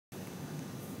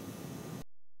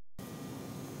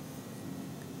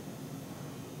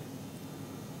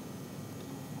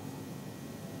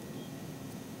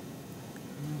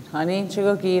Hanin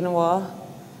Chigoginawa,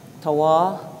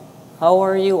 Tawa. How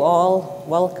are you all?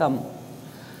 Welcome.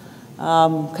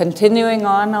 Continuing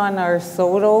on our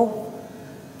Saulteaux,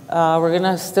 we're going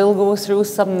to still go through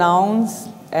some nouns,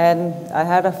 and I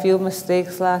had a few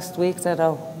mistakes last week that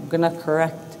I'm going to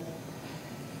correct.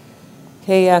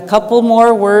 Okay, a couple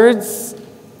more words.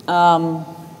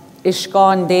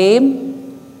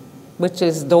 Ishkondame, which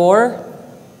is door.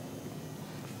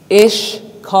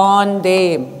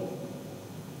 Ishkondame.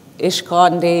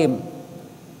 Ishkondame,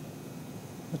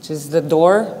 which is the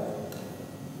door.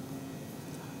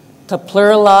 To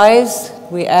pluralize,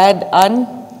 we add an.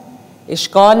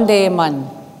 Ishkondeman.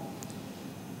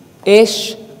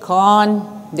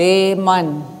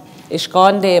 Ishkondeman.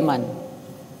 Ishkondeman.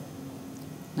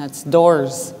 That's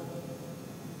doors.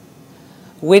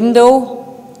 Window,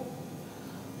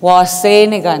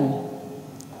 wasenigan.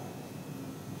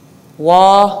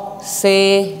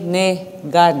 Wasenigan.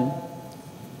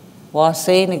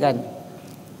 Wasenigan.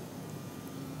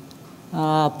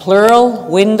 Plural,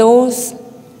 windows.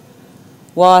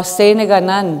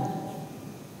 Waseniganan.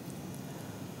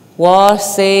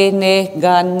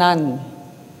 Waseniganan.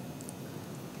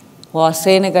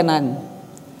 Waseniganan.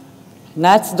 And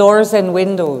that's doors and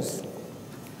windows.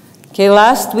 Okay,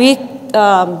 last week,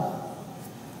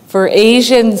 for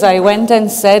Asians, I went and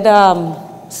said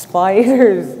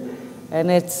spiders.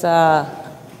 And it's, I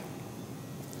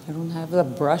don't have the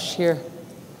brush here.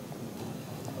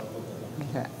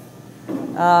 Okay.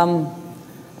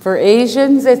 For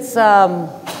Asians, it's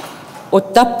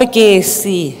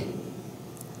utapagesi.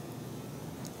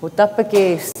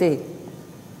 Utapagesi.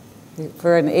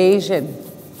 For an Asian.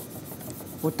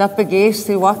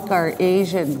 Utapagesi, what are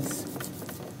Asians?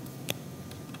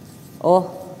 Oh,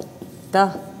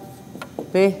 ta,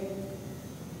 pe.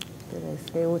 Did I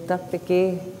say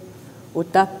utapage?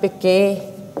 Utapage.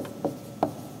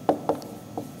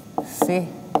 Si,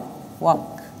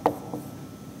 wak.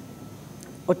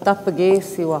 Utapage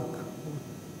siwak.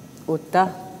 Uta,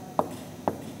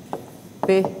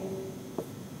 pe,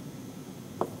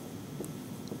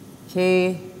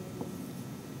 ke,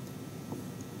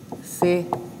 si,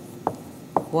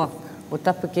 wak.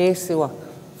 Utapage siwak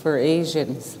for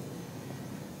Asians.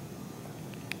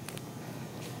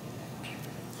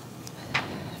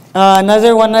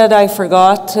 Another one that I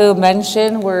forgot to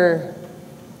mention were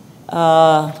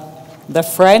the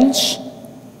French,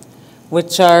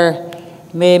 which are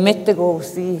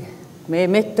me-mitigosi,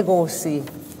 me-mitigosi,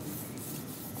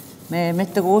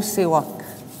 me-mitigosi wak,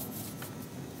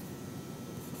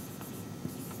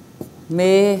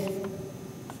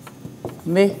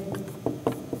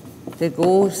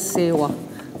 me-mitigosi wak,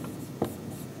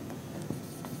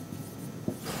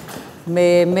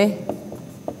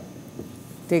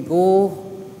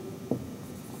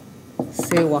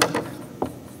 me-mitigosi wak,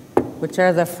 which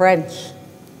are the French.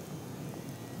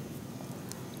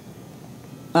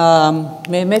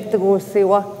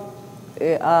 Memetagosiwa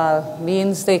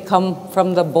means they come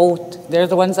from the boat. They're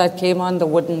the ones that came on the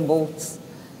wooden boats.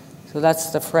 So that's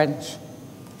the French.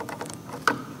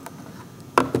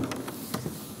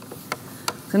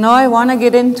 So now I want to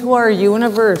get into our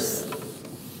universe.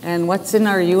 And what's in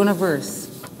our universe?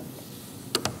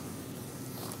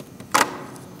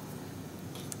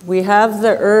 We have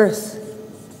the earth.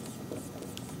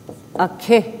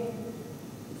 Ake.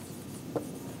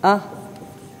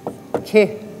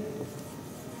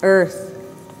 Earth.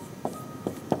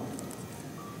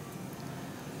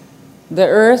 The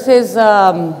earth is,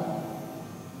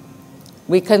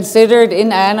 we considered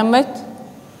inanimate.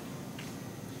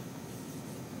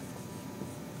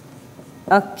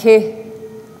 Akin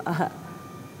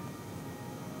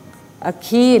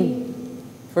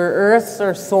for earth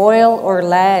or soil or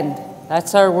land.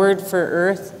 That's our word for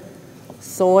earth,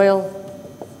 soil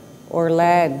or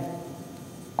land.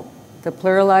 To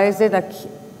pluralize it,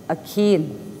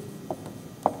 akin.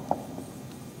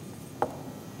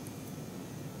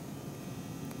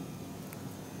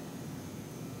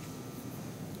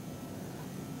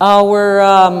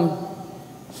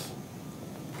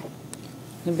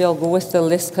 Maybe I'll go with the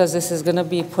list because this is going to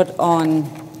be put on.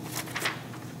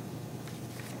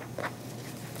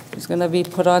 It's going to be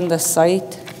put on the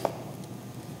site.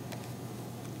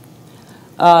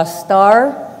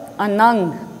 Star,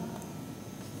 anang.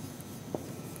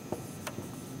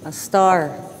 A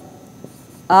star.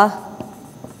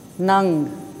 Nang.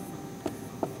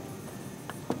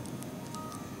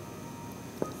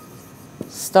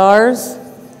 Stars,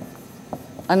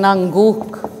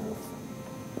 anangguk.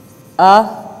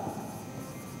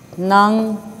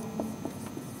 Nangguk.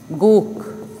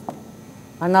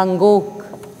 Anangguk.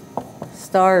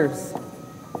 Stars.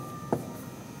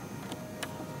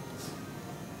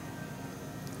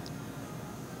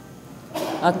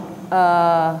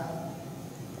 The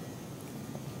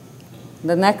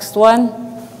next one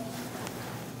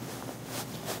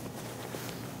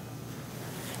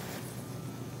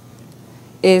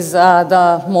is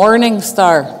the morning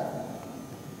star,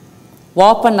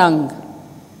 Wapanang.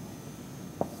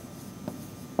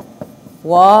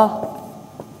 Wa-pa-nang.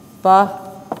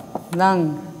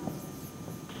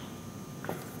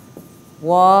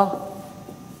 Wa-pa-nang.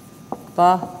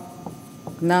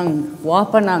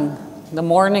 Wapanang, the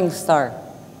morning star.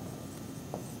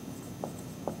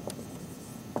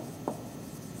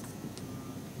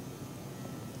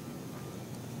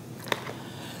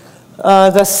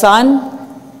 The sun,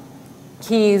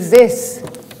 Kizis.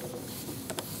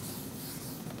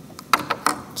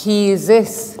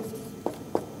 Kizis.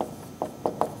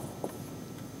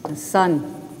 The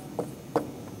sun.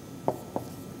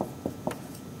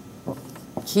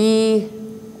 Kizis.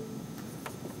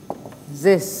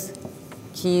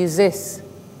 Kizis.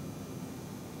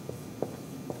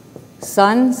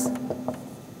 Sons,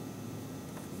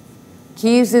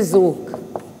 Kizizuk.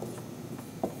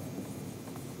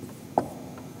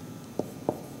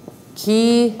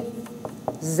 Kizizuk.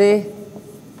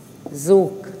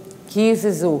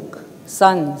 Kizizuk.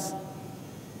 Sons.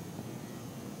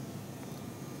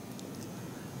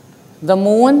 The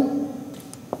moon,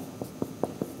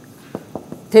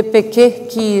 Tepeke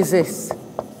Kizis.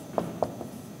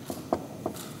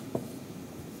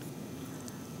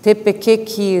 Tepeke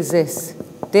Kizis.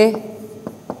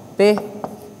 Te-pe-ke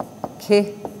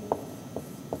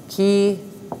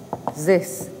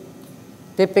Kizis.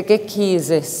 Tepeke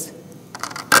Kizis.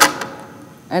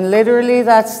 And literally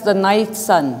that's the night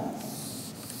sun.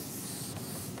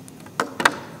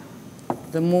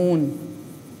 The moon.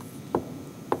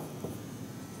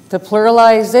 To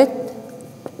pluralize it,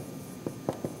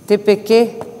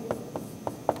 Tepeke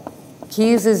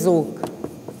Kizizuk.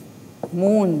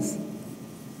 Moons.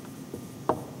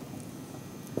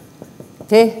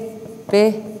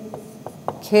 Te-pe-ke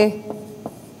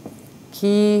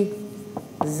Kizizuk.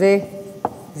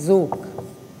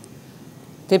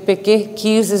 Tepeke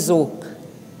Kizizuk.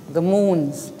 The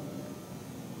moons.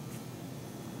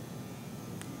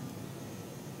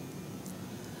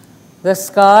 The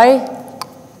sky,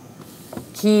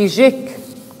 Kijik.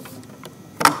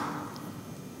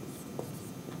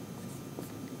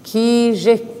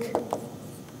 Kijik.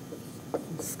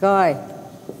 Sky.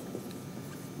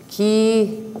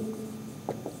 Kijik.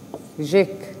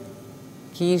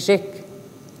 Kijik.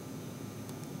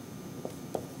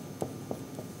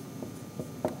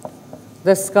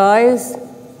 The skies,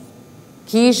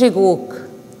 Kijiguk.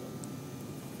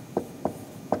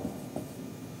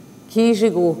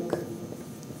 Kijiguk.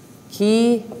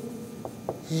 Kijiguk.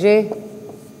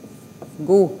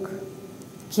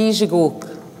 Kijiguk.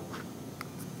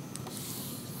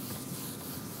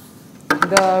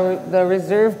 The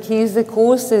reserve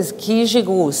Kizikus is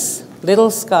Kijigus, little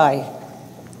sky.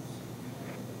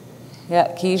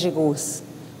 Yeah, Kijigus.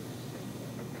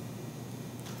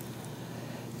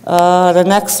 The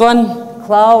next one,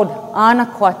 cloud,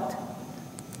 Anaquat.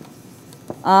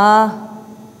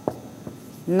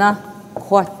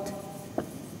 Anaquat.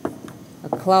 A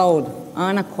cloud,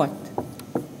 Anaquat.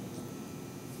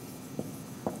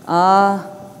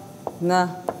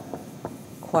 Anaquat.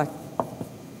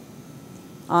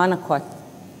 Anaquat.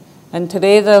 And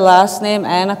today the last name,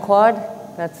 Anaquad,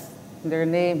 that's their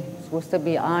name. It's supposed to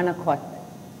be Anaquat.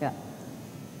 Yeah.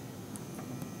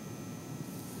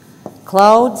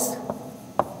 Clouds,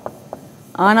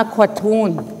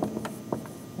 Anaquatun.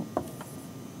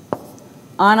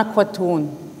 Anaquatun.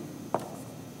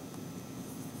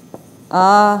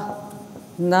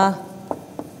 Anaquatun.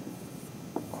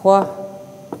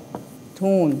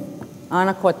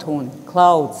 Anaquatun.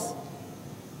 Clouds.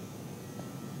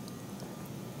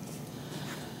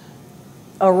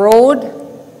 A road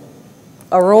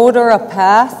or a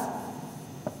path,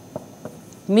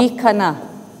 Mikana.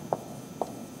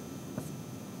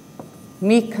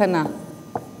 Mikana.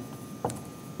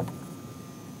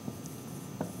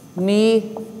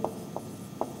 Mikana.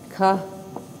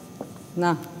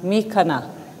 Mikana.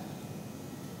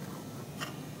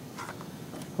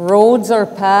 Roads or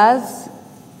paths,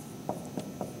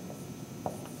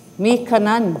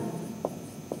 Mikanan.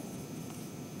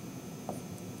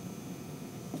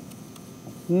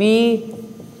 Mikanan.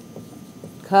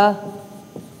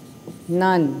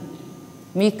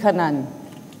 Mikanan.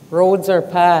 Roads or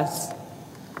paths.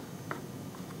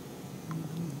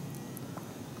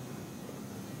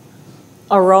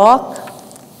 A rock,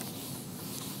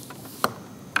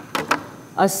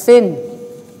 a sin.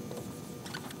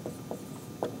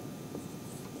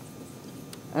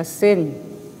 A sin.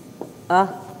 A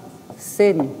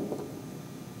sin.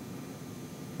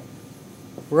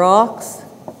 Rocks,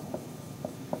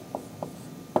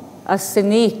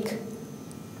 arsenic.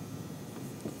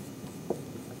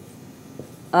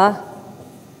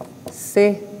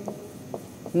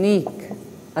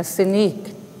 Arsenic.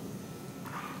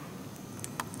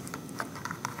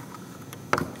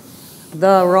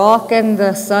 The rock and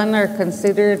the sun are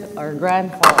considered our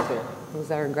grandfather. Those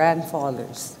are our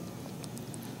grandfathers.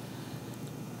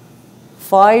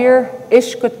 Fire,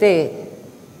 ishkote.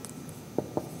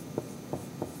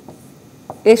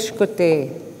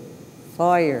 Ishkote.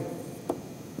 Fire.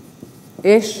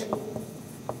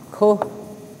 Ishkote.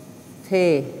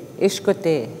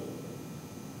 Ishkote.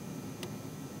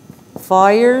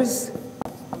 Fires.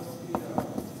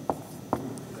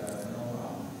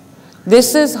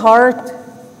 This is heart.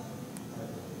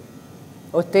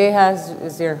 Ote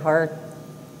is your heart.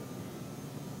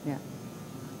 Yeah.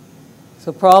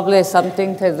 So probably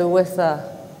something to do with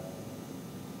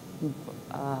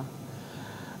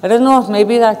I don't know if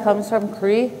maybe that comes from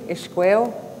Cree,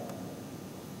 Ishqueo. Yeah,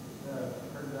 I've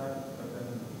heard that, but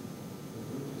then the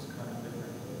root is kind of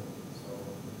different. So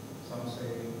some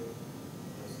say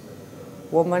it's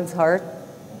like Woman's heart.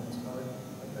 woman's heart,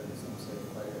 and then some say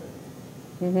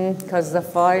fire. Because the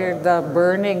fire, the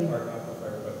burning. Or not the fire,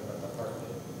 but the heart.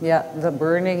 Yeah, the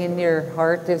burning in your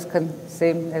heart is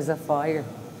same as a fire.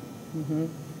 Yeah,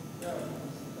 that's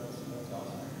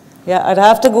awesome. Yeah, I'd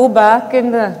have to go back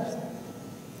and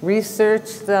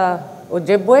research the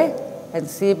Ojibwe and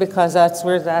see, because that's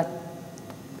where that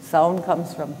sound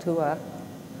comes from too.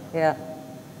 Yeah,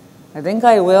 I think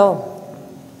I will.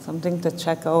 Something to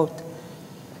check out.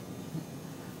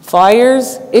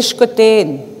 Fires,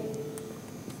 ishkotain.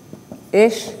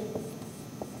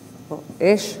 Ishkotain.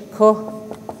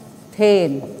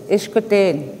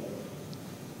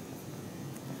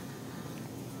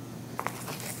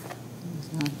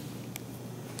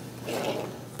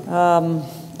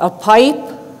 A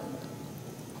pipe,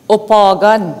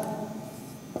 opagan.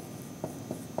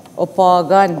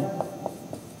 Opagan.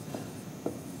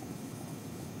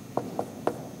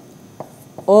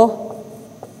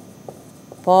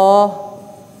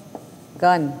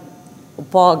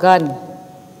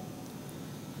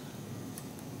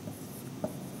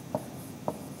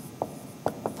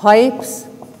 Pipes,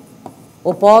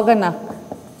 opaganak.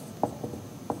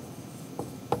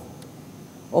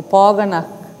 Opaganak.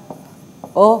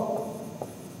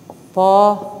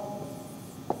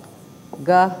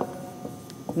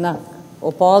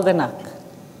 Opaganak.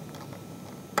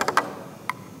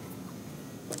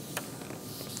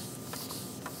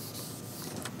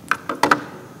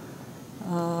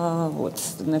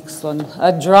 What's the next one?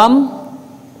 A drum.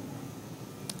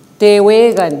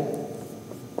 Tewegan.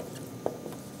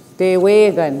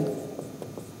 Tewegan.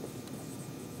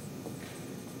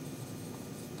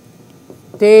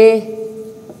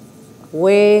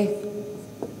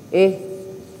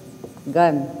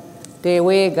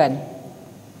 Tewegan.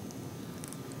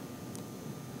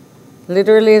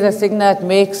 Literally the thing that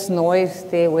makes noise,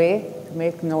 tewe, to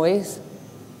make noise.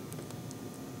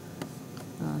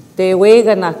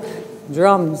 Teweganak,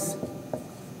 drums.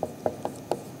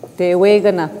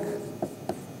 Teweganak.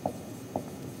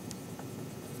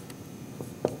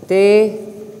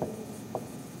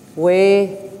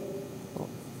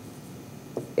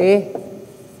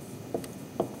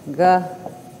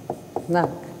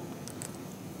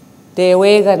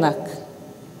 Teweganak.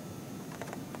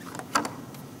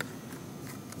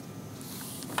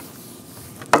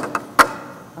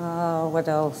 What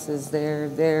else is there?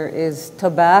 There is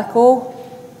tobacco,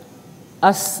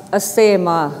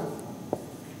 asema.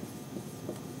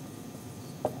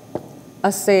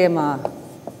 Asema.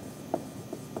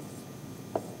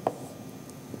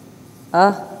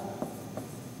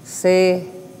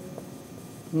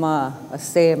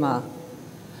 Asema.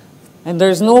 And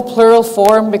there's no plural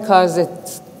form because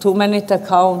it's too many to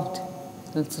count.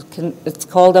 It's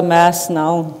called a mass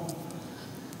noun.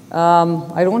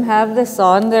 I don't have this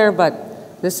on there, but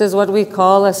this is what we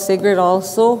call a cigarette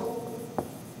also.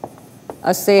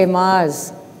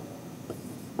 Asemas.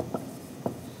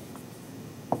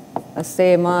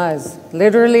 Asemas.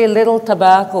 Literally little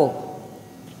tobacco.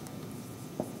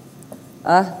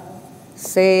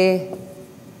 Asemas.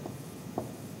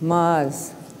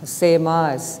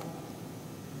 Asemas.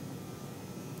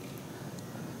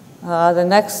 The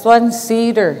next one,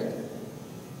 cedar.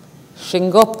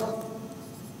 Shingup.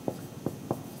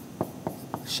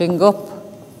 Shingup.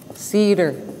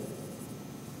 Cedar.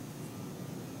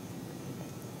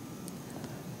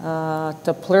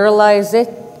 To pluralize it,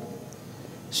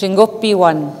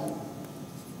 Shingupiwan.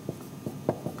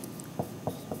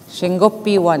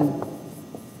 Shingupiwan.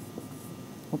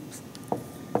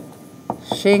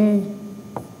 Shing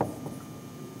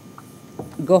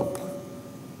gup.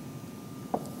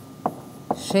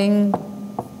 Shing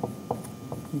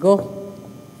gup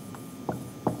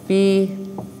be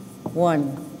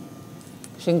one.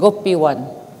 Shingup be one.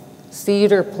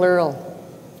 Cedar plural.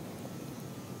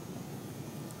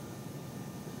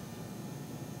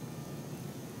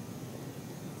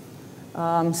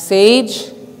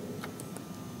 Sage.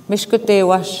 Mishkute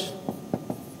wash.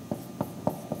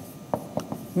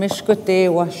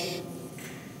 Mishkute wash.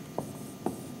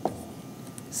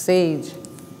 Sage.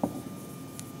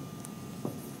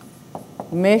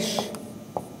 Mish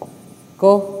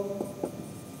go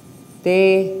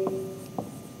de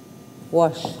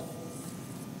wash.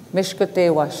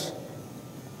 Mishkute wash.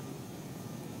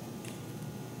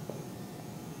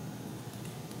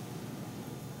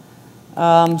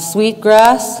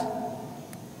 Sweetgrass.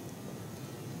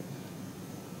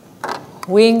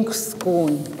 Wing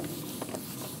spoon.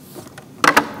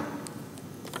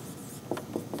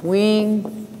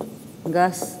 Wing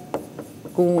gas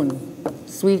goon.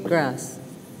 Sweetgrass.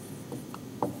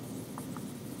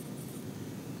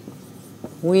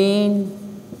 Wing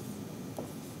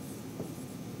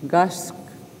gashk.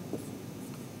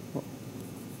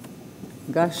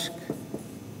 Gashk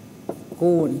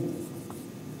goon.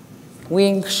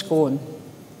 Wing schoon.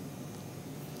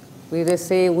 We just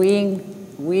say wing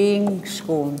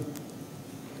schoon.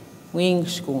 Wing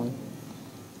schoon.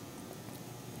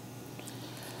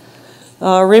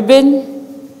 Ribbon.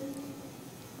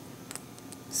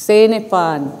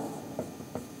 Senepan.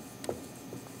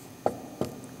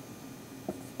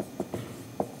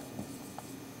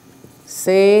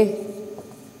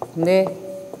 Senepan.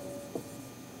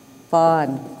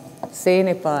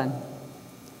 Senepan.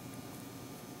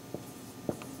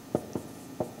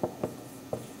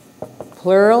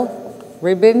 Plural,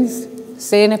 ribbons,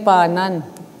 senepanan.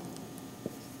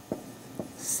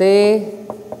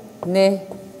 Senepanan.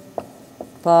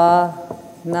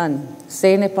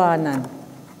 Senepanan.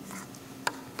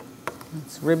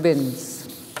 That's ribbons.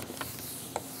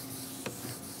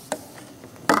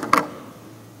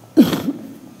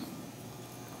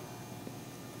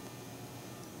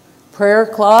 Prayer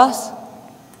cloth,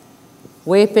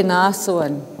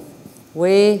 wepinasuan.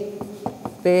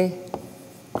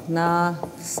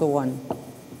 Wepinasuan.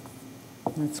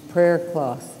 That's prayer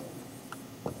cloth.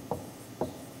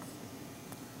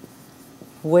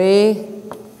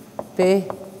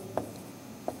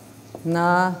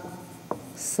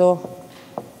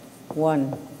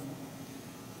 Wepinasuan.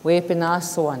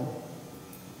 Wepinasuan.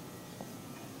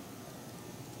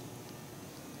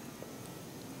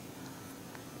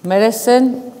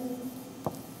 Medicine,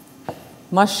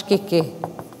 mashkike.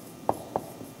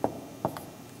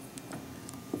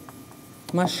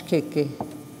 Mashkeke.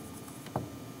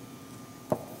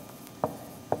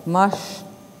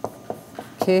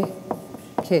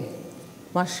 Mashkeke.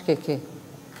 Mashkeke.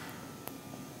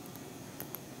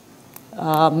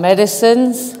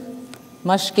 Medicines,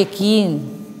 mashkekin.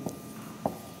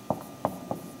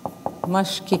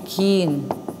 Mashkekin.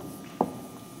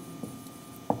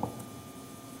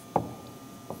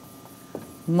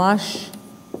 Mashkekin.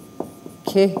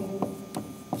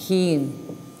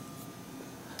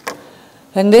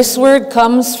 And this word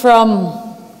comes from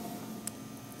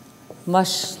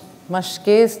mashke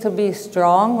is to be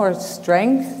strong or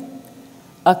strength,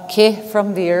 a ke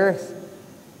from the earth.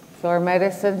 So our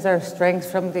medicines are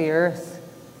strength from the earth.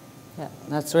 Yeah,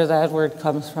 that's where that word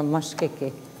comes from,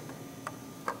 mashkeke.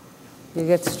 You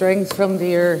get strength from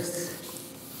the earth.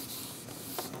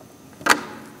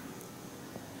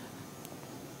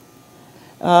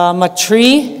 A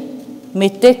tree,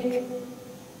 mitik.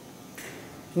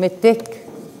 Mitik.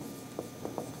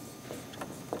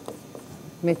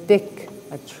 Mitik,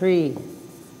 a tree.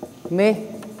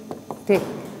 Mitik.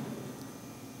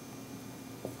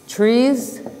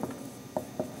 Trees,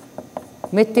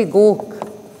 mitigok.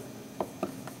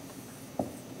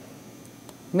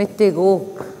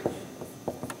 Mitigok.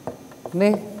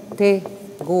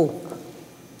 Mitigok.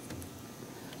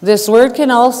 This word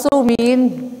can also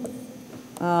mean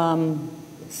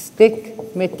stick.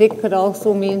 Mitik could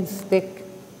also mean stick.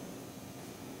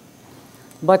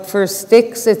 But for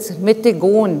sticks, it's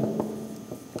mitigon.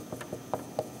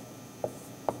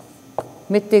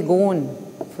 Mitigon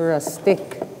for a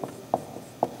stick.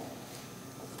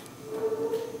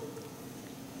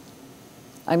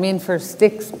 I mean for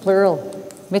sticks, plural.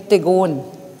 Mitigon.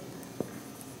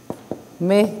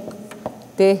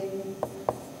 Mitigon.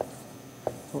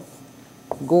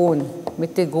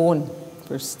 Mitigon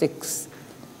for sticks.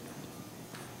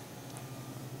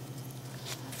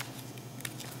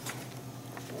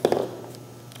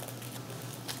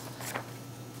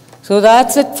 So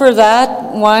that's it for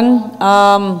that one.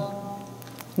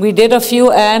 We did a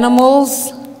few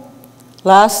animals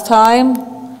last time.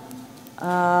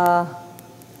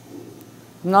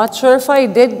 Not sure if I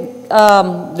did.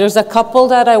 There's a couple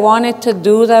that I wanted to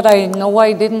do that I know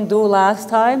I didn't do last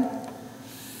time.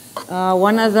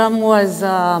 One of them was,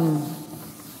 I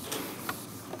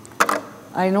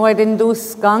know I didn't do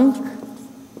skunk,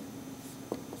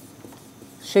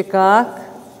 shikak.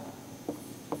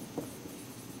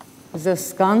 Is a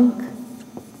skunk,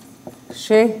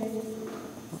 shikak.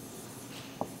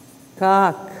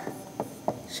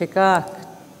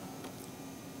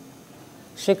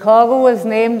 Chicago was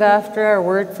named after our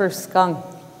word for skunk,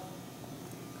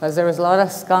 because there was a lot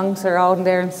of skunks around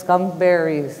there and skunk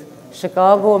berries.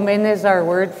 Chicago Min is our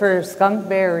word for skunk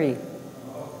berry.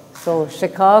 So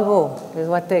Chicago is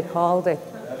what they called it.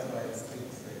 That's why it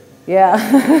stinks there. Yeah,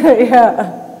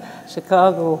 yeah.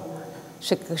 Chicago,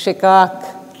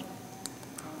 shikak.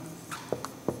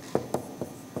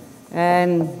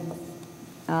 And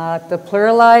the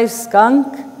pluralized skunk,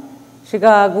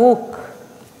 shigaguk.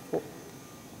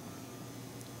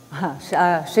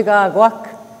 Shigagwak.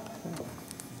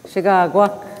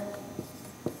 Shigagwak.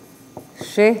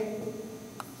 Shigagwak.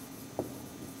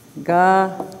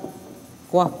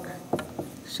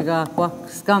 Shigagwak.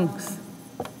 Skunks.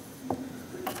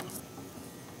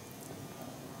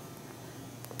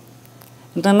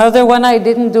 And another one I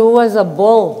didn't do was a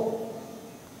bull.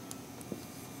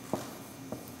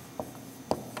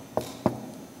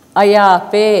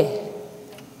 Ayape.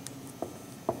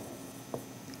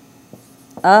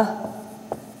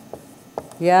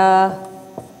 Ayape.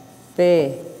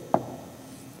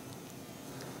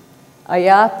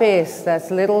 Ayapes,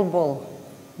 that's little bull.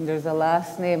 There's a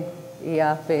last name,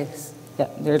 Ayapes. Yeah,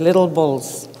 they're little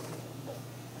bulls.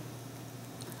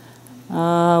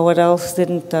 What else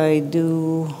didn't I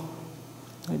do?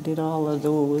 I did all of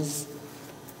those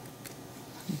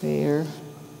there.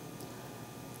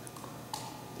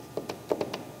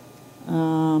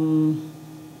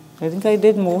 I think I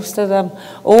did most of them.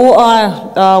 Oh,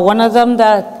 one of them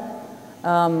that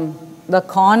the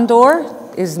condor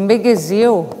is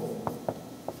Migizio.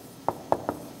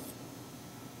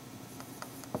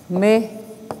 Migizio.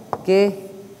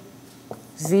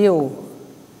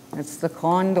 That's the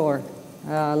condor.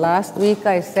 Last week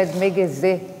I said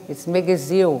Migizi. It's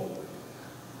Migizio.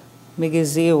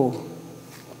 Migizio.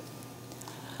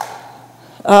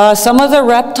 Some of the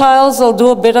reptiles, I'll do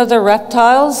a bit of the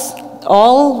reptiles.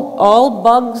 All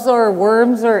bugs or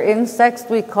worms or insects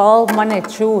we call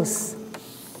manichus.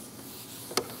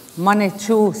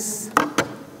 Manichus.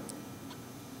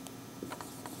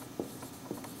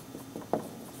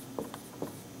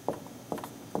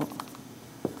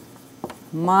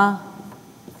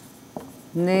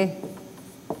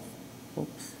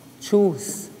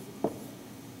 Choose.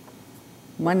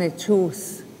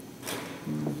 Manichus.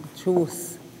 Choose.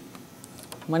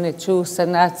 Manichus,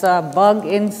 and that's a bug,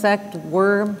 insect,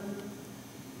 worm.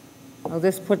 I'll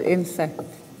just put insect.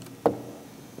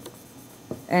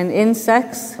 And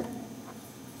insects,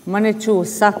 manichu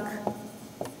sak.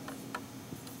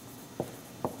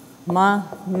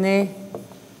 Manichu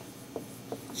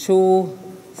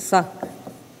sak.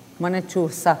 Manichu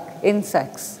sak.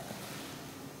 Insects.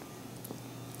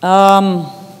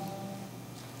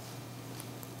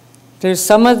 There's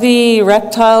some of the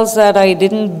reptiles that I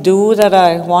didn't do that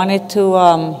I wanted to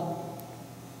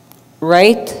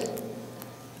write.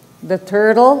 The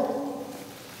turtle,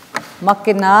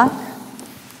 makinak.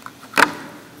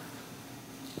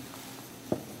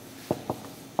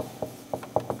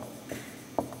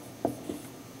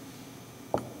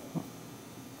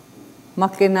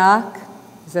 Makinak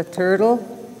is a turtle.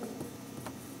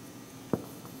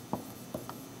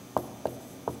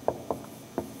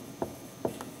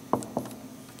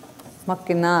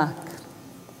 Makinak.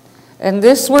 And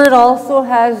this word also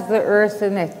has the earth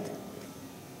in it.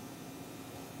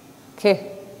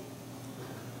 Okay.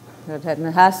 It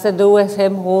has to do with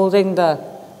him holding the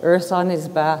earth on his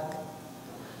back.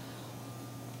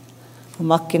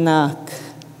 Makinak.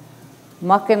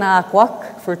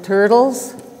 Makinakwak for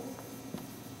turtles.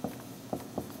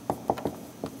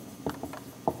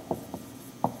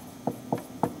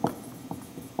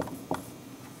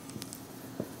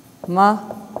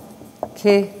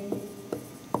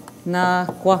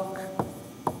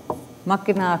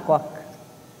 Makinakwak.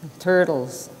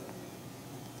 Turtles.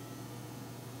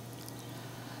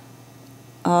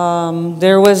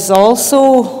 There was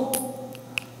also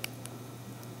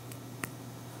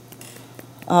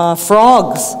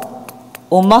frogs.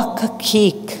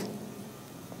 Omakakik.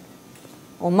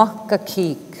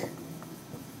 Omakakik.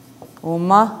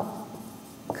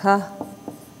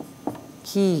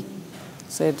 Ki.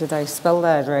 So did I spell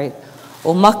that right?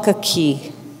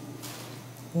 Omakaki.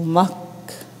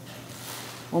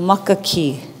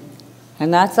 Omakaki.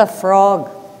 And that's a frog.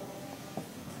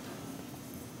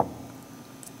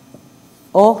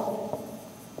 O-ma-ka-ki.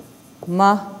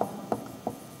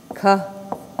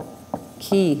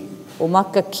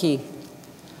 Omakaki.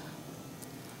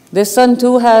 This one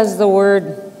too has the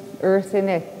word earth in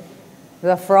it.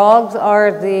 The frogs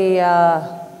are the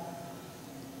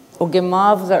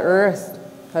Ogima of the earth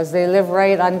because they live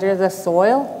right under the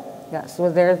soil. Yeah,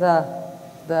 so they're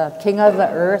the king of the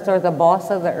earth or the boss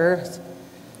of the earth.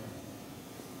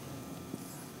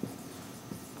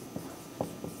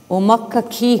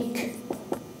 Omakakik,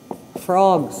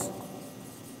 frogs.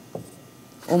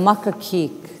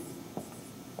 Omakakik.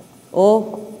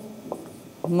 O-ma-ka-kik.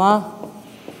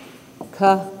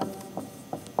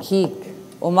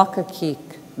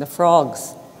 Omakakik, the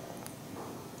frogs.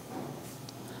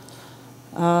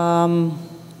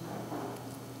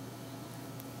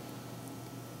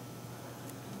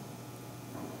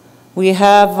 We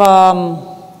have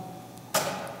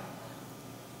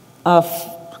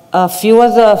a few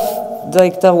of the,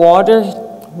 like the water,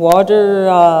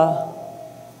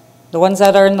 the ones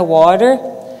that are in the water,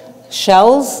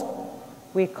 shells,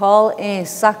 we call a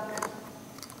suck.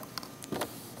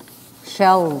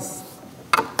 Shells.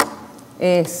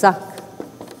 A suck.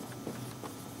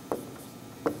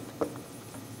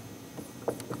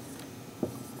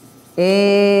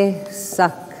 A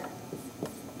suck.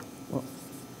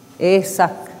 A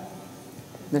suck.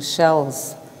 The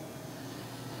shells.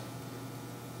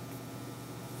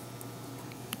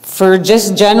 For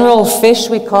just general fish,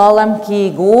 we call them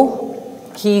kigu.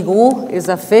 Kigu is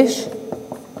a fish.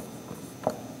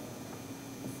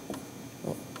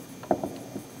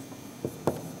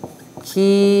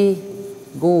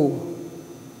 Kigu.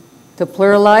 To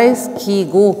pluralize,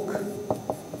 kiguk.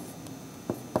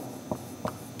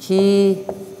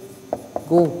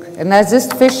 Kiguk. And that's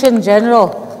just fish in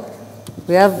general.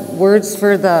 We have words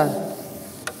for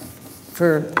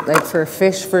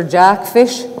fish, for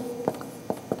jackfish.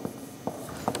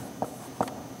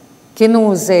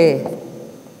 Kinuze.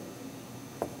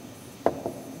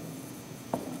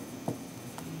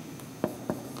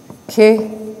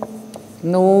 Kinuze.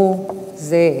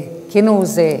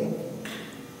 Kinuze.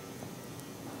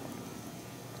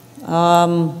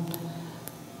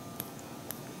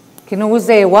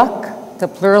 Kinuzewak, to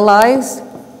pluralize.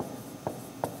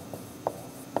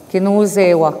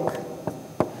 Kinuzewak.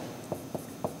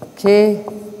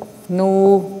 Kinuzewak.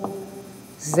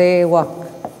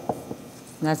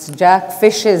 That's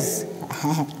jackfishes.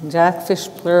 Jackfish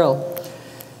plural.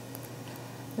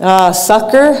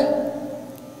 Sucker.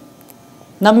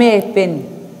 Namepin.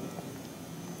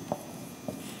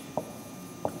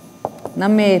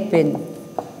 Namepin.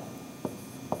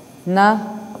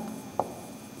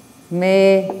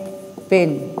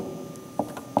 Na-me-pin.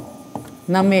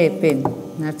 Na-me-pin.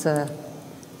 That's a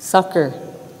sucker.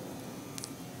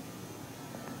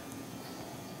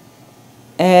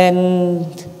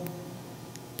 And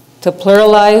to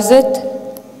pluralize it,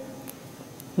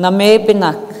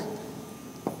 na-me-pinak.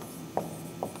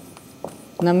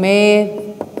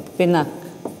 Na-me-pinak.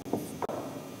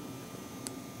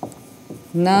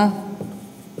 Na-me-pinak.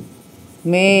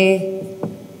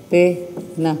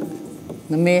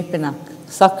 Namepinak,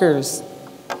 suckers.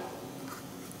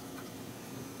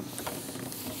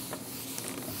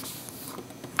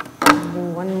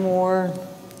 One more.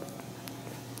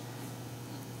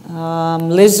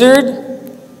 Lizard,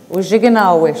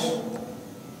 ujiganawish.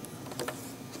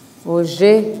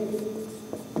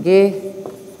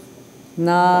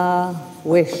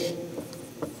 Ujiganawish.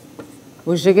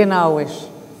 Ujiganawish.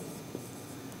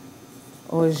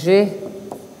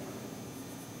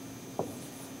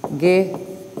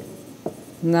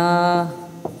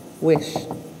 Ujiganawish.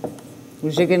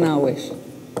 Ujiganawish.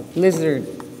 Lizard.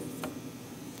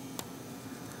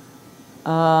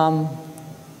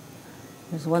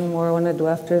 There's one more I want to do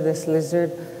after this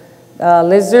lizard.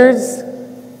 Lizards.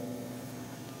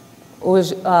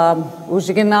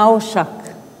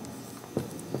 Ujiganawishak.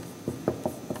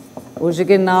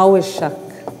 Ujiganawishak.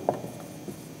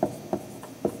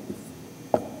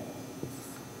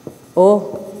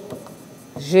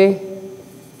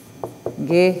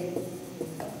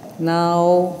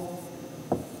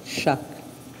 Ujiganawishak.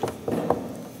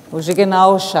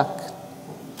 Ujiganawishak.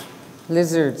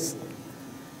 Lizards.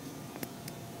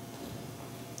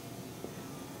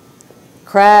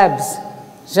 Crabs.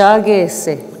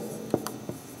 Jagese.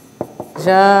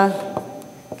 Jagese.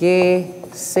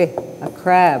 A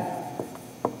crab.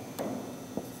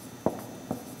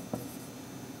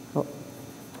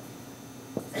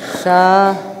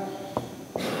 Sha,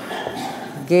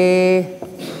 ge,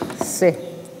 se.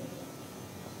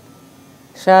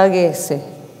 Shagese.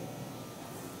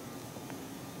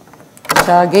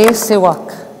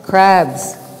 Shagesewak,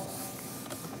 crabs.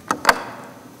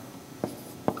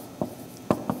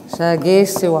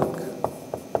 Shagesewak.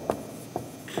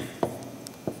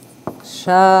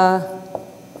 Shagesewak.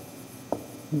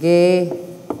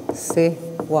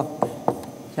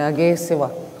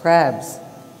 Shagesewak, crabs.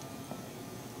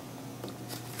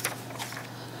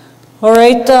 All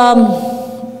right,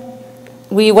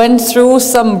 we went through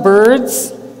some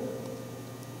birds.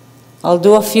 I'll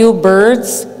do a few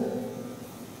birds,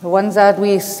 the ones that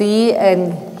we see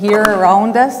and hear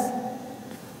around us.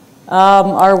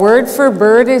 Our word for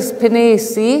bird is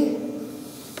pinesi,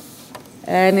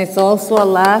 and it's also a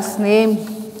last name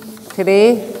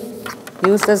today,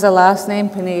 used as a last name,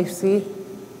 pinesi.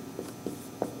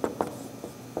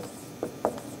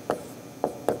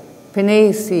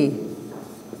 Pinesi.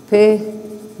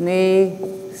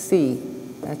 Pinesi.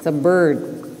 That's a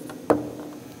bird.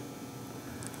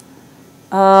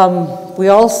 We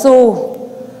also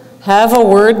have a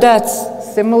word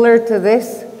that's similar to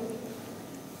this,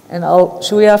 and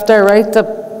should we have to write the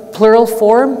plural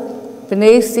form?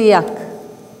 Pinesiak.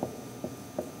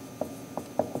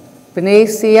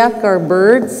 Pinesiak are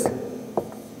birds.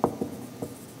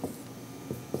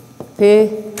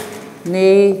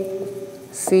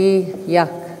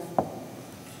 Pinesiak.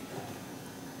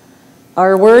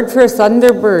 Our word for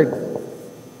thunderbird,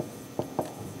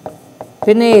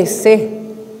 pinese.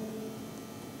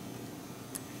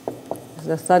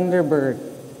 The thunderbird.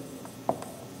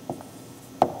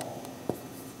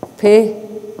 Pinese.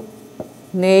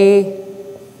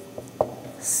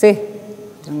 I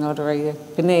don't know how to write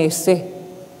it. Pinese.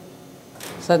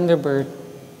 Thunderbird.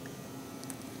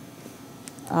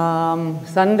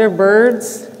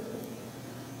 Thunderbirds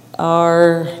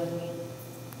are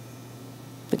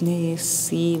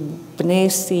Pinesewak.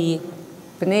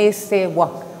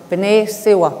 Pinesewak.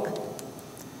 Pinesewak.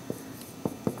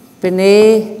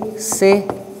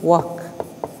 Pinesewak.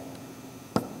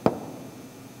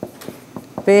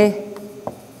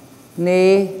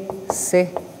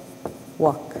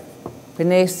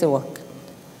 Pinesewak.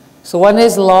 So one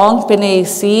is long,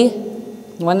 pinesi,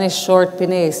 one is short,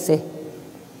 pinese.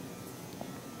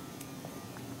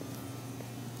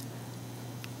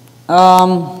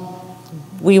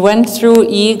 We went through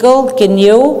eagle,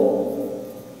 kinyo,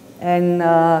 and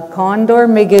condor,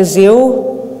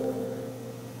 migaziu.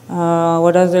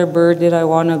 What other bird did I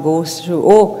want to go through?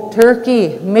 Oh,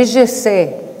 turkey,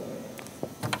 mijese.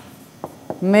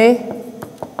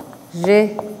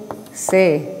 Mijese,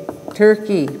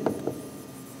 turkey.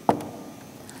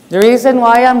 The reason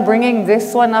why I'm bringing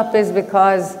this one up is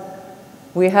because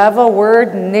we have a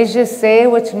word,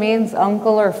 nijese, which means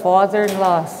uncle or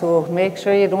father-in-law. So make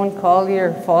sure you don't call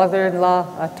your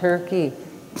father-in-law a turkey.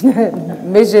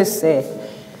 Mijese.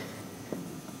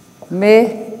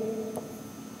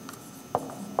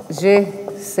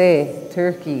 Mijese,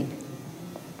 turkey.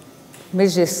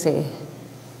 Mijese.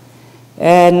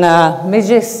 And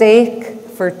mijese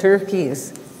for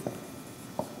turkeys.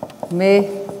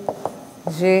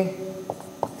 Mijese.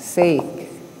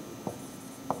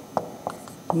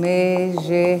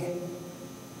 Mijese,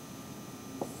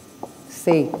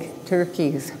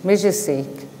 turkeys. Mijese.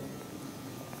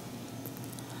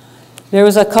 There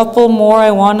was a couple more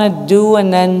I want to do,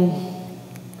 and then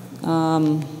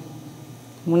I'm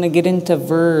going to get into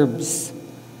verbs.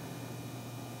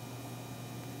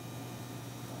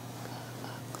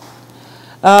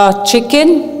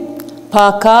 Chicken,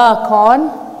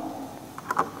 paka'akon.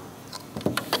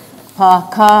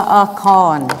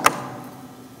 Paka'akon.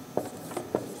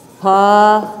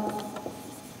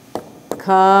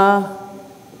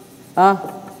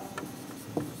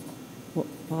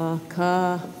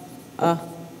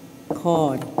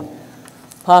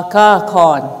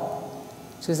 Paka'akon,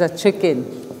 which is a chicken.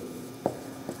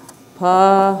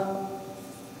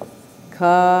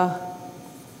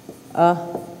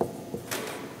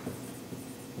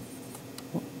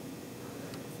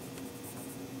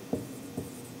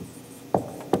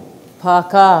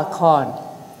 Paka'akon,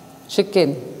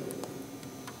 chicken.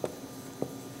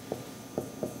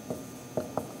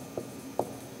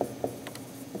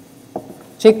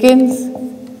 Chickens,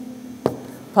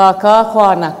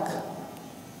 paka'akwanak.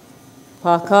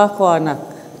 Paka'akwanak.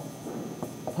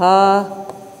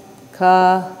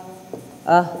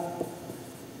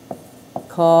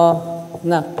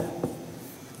 Paka'akwanak.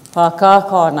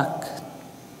 Paka'akwanak.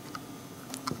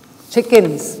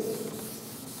 Chickens.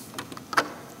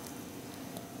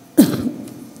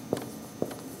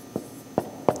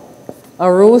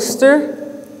 A rooster,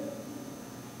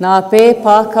 Na pe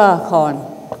paka kon.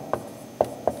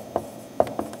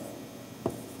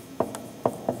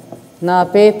 Na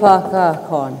pe paka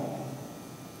kon,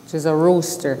 which is a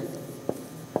rooster.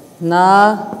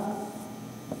 Na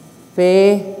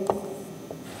pe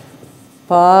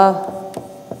pa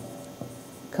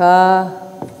ka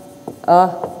a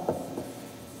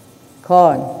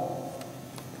kon.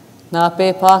 Na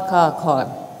pe pa ka kon,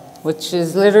 which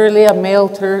is literally a male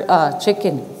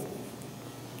chicken.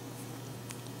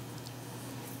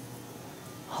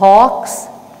 Hawks,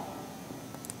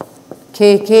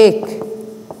 cake.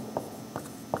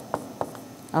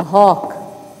 A hawk.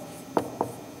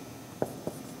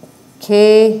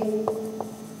 Cake.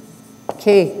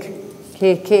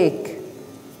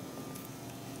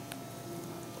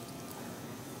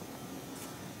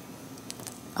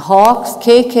 Hawks,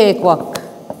 cake.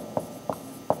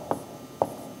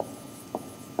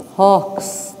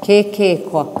 Hawks, cake.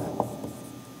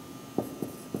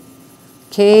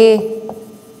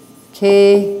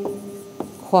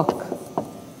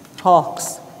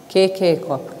 Hawks, cake.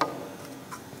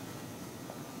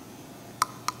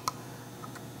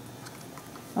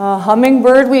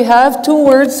 Hummingbird, we have 2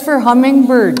 words for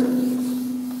hummingbird.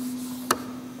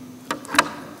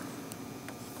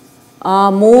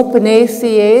 Mo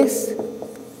panaceas.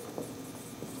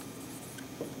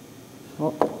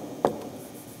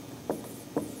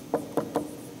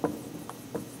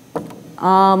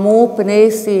 Mo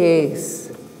panaceas.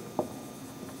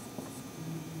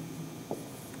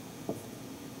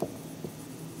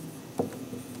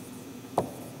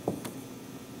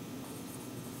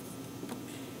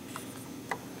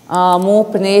 Mo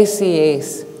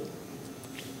panaceas.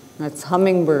 That's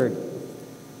hummingbird.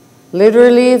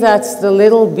 Literally, that's the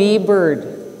little bee bird,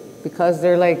 because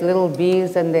they're like little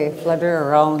bees and they flutter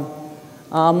around.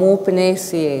 Mo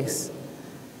panaceas.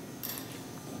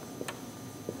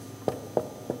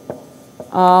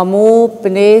 Mo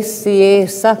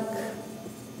panaceasak.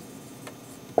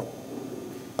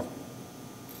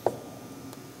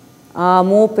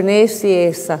 Mo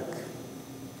panaceasak.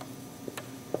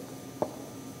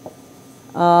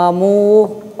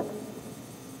 Mo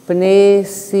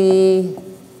panaceasak.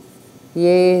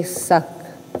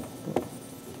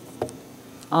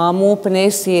 Mo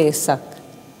panaceasak.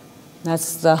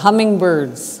 That's the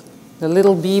hummingbirds, the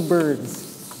little bee birds.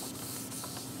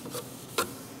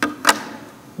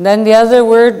 Then the other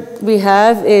word we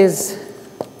have is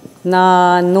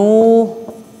nanu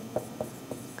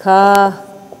ka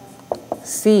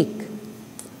sik.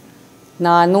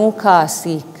 Nanu ka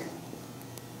sik.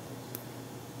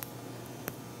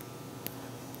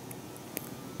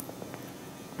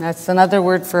 That's another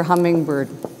word for hummingbird.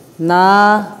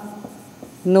 Na,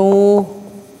 nu,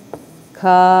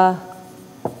 ka,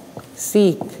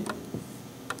 seek.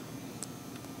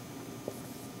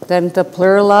 Then to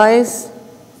pluralize,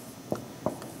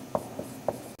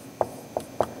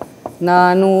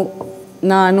 nanu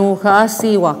ka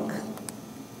siwak.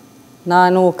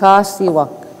 Nanu ka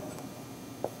siwak.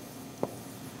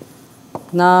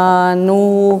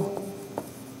 Nanu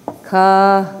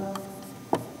ka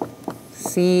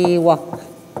siwak,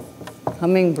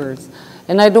 hummingbirds.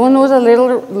 And I don't know the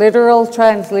literal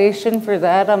translation for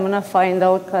that. I'm going to find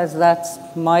out because that's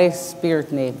my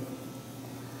spirit name.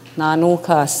 Nanu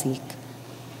Kasik.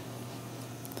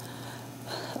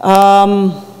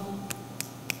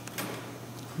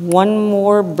 One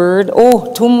more bird.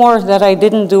 Oh, 2 more that I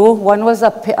didn't do. One was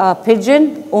a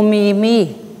pigeon,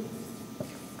 umimi.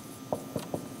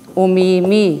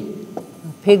 Umimi,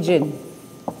 a pigeon.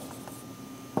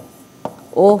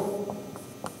 O,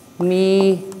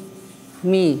 me,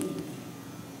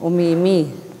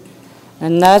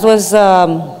 and that was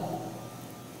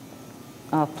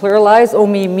pluralized,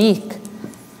 omimik.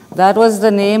 That was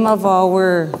the name of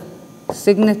our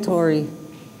signatory,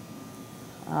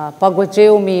 Pagwache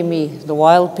omimi, the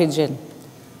wild pigeon.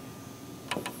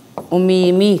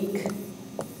 Omimik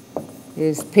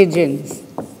is pigeons,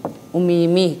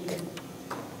 omimik.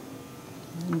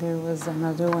 And there was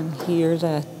another one here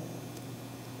that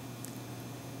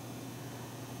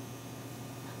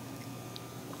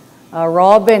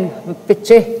robin,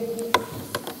 piche.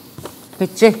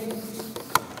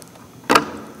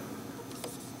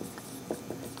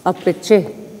 A piche,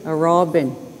 a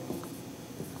robin.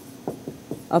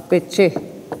 A piche.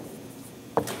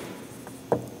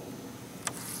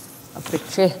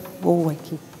 Oh, I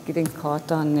keep getting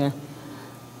caught on there.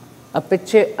 A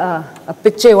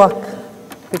pichewak.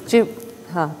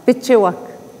 Pichewak.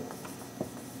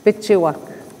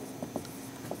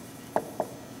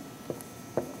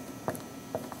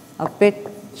 A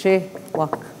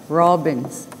pitchewak,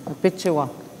 robins, a pitchewak.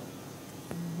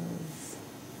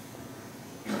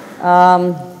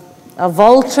 A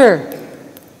vulture.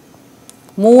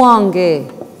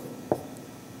 Muange.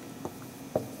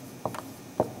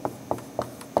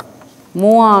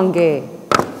 Muange.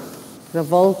 The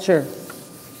vulture.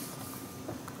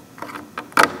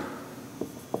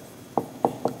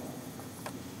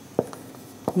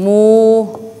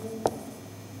 Muange.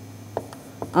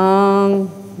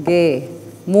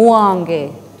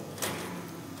 Muange.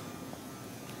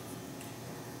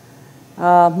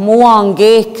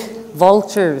 Muangake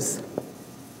vultures.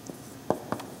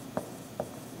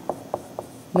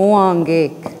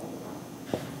 Muangake.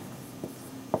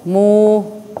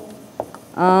 Muangake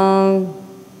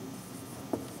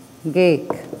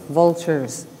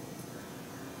vultures.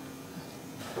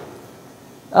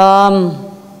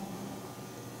 A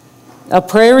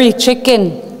prairie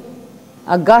chicken.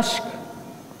 A gushk.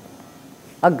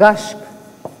 A gushk.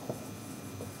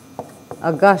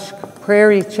 A gushk.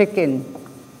 Prairie chicken.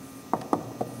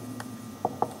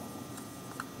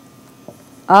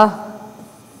 A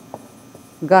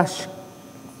gushk.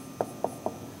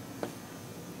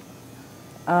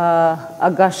 A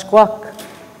gushkwak.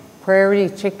 Prairie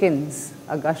chickens.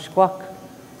 A gushkwak.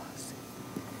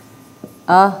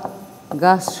 A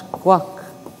gushkwak.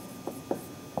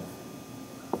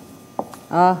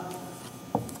 A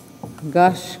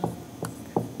gushkwak.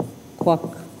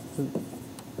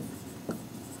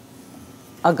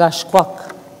 A gushkwak.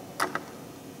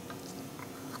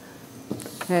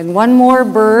 And one more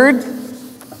bird.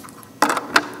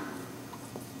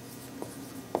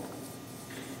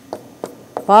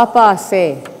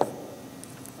 Papase.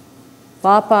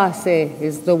 Papase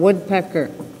is the woodpecker.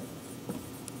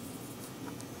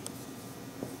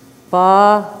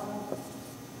 Pa-se.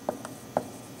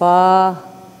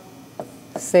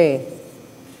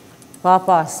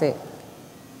 Papase.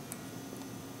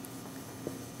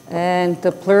 And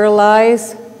to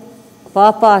pluralize,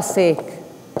 papasek,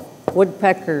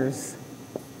 woodpeckers.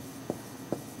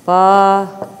 Pa-sek.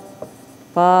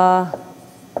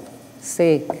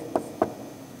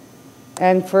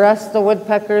 And for us, the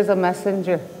woodpecker is a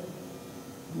messenger.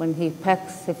 When he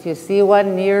pecks, if you see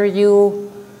one near you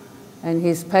and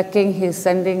he's pecking, he's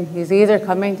either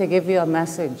coming to give you a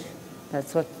message.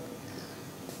 That's what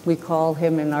we call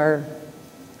him in our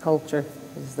culture,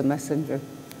 is the messenger.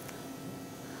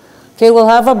 Okay, we'll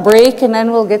have a break and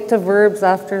then we'll get to verbs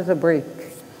after the break.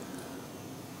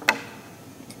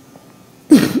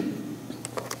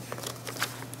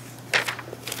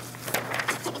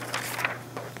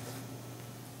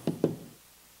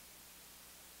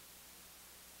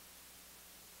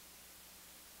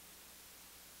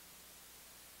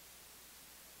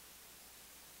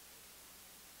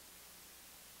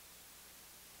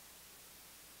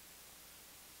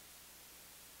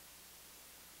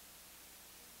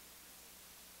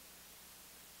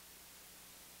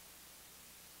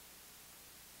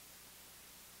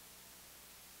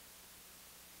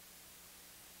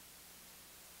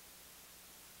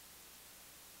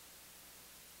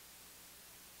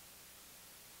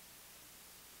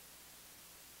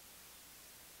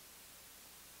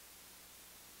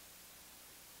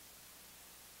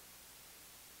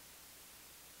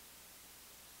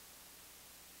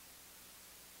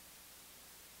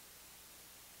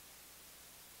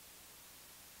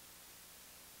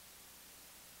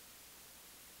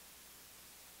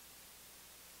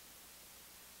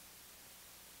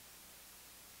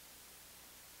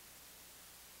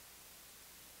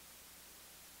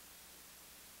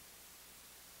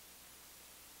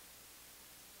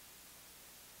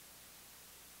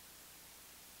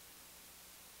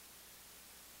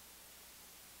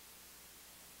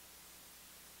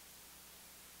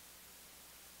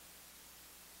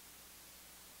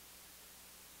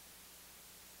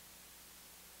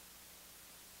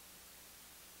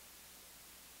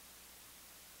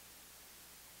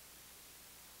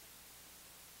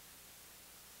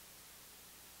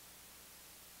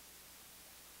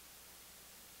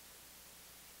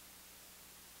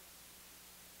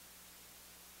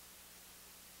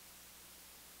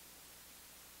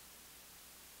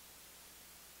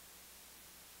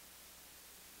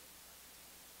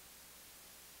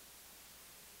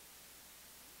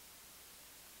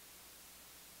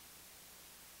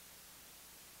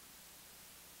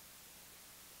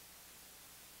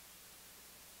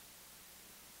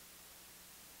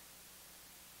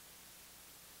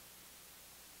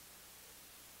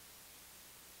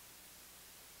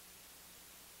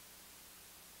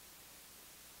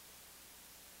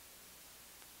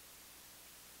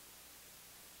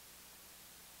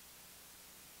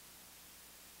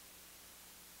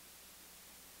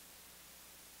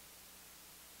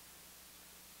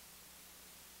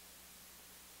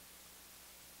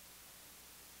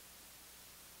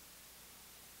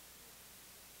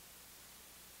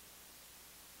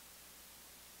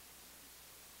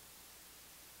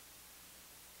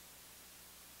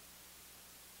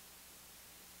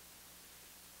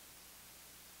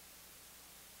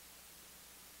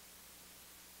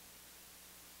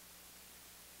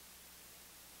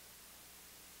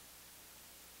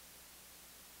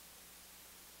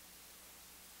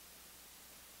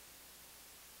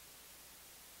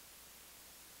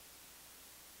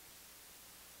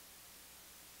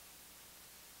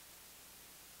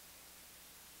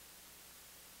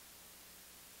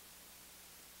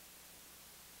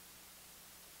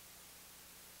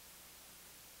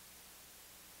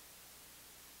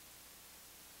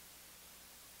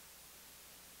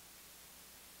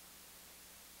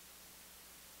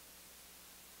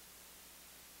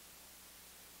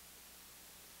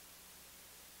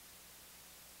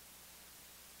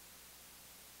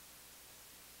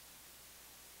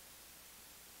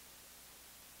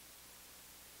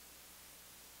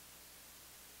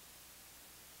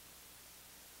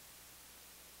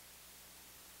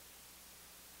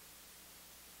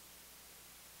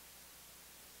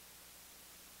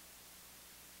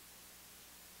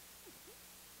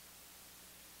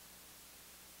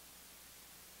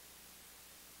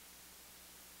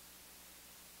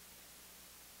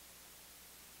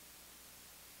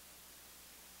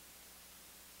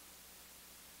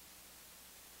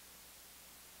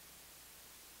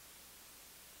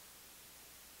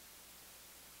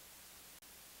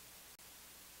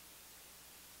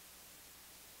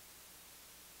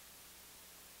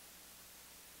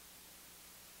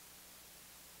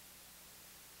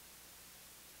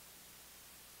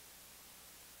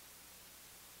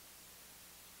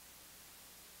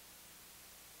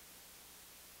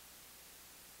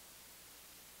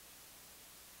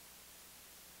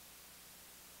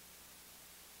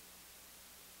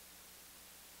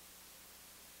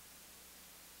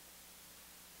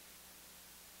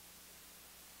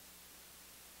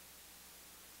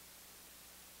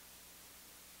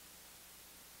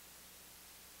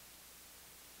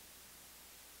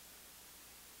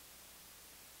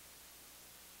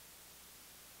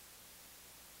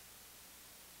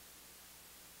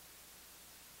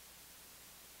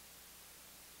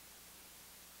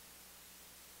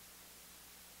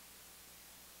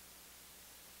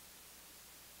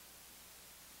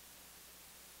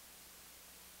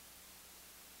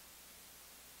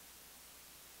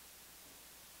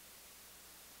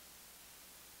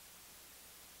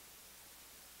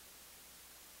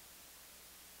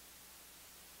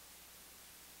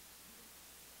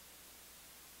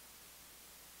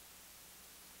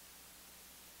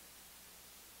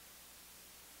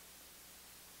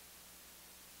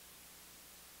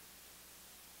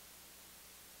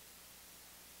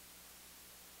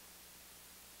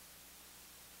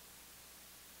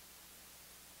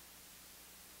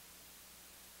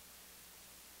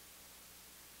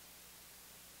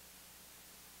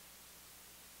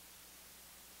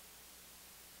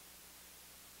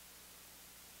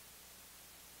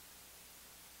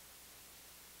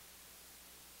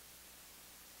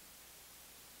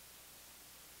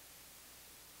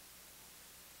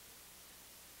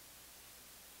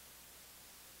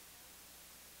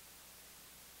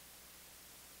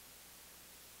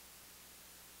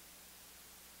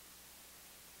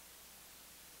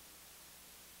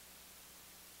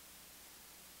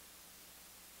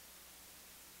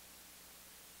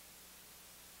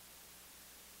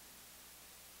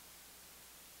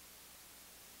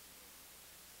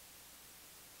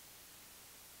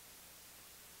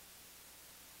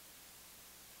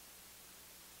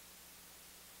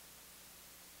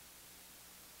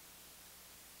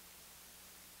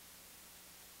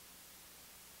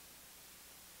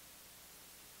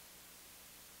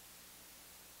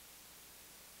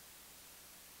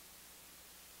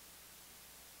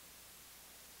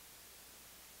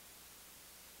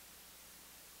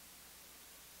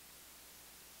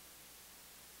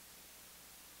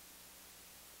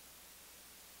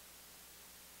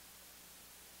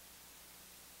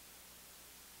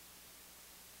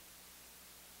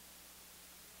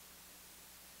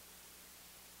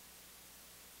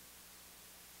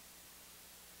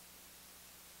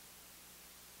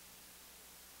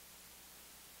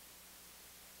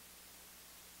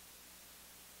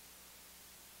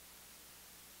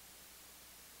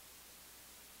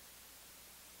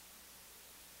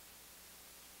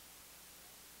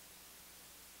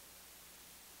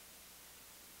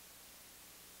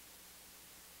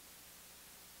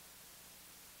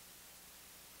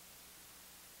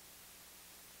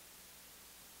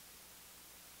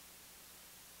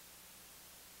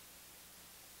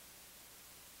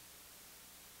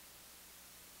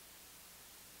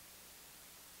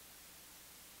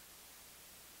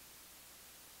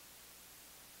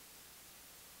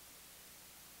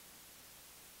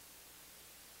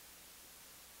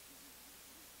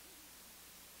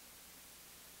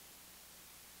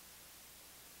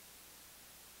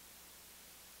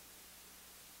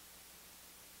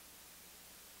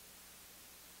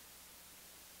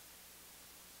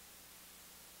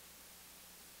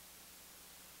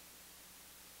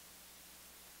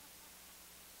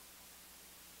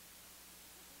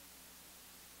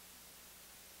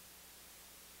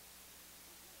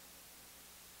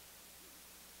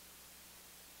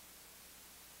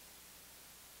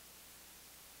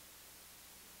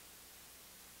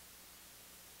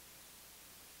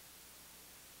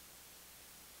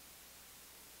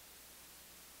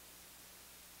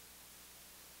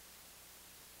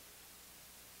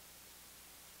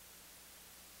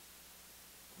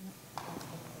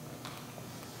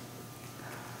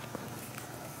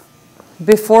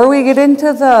 Before we get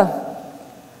into the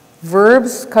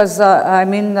verbs, because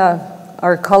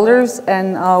our colors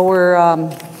and our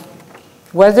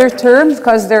weather terms,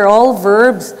 because they're all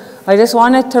verbs, I just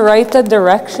wanted to write the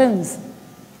directions.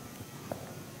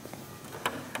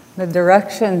 The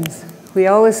directions. We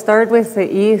always start with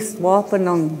the east,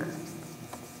 Wapanung.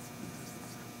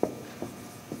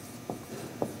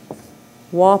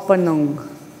 Wapanung.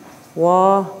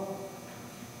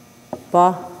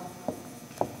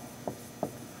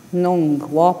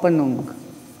 Wapanung.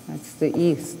 That's the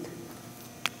east.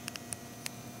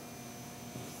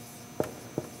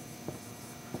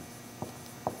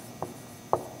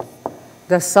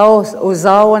 The south,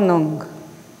 Uzawanung.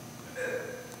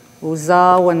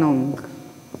 Uzawanung.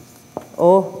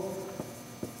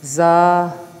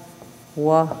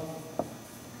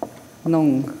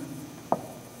 Nung.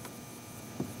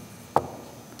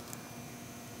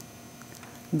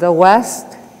 The west,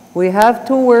 we have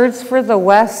two words for the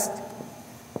west.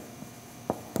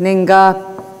 Ninga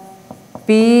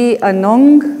pi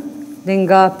anung,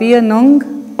 ninga pi anung,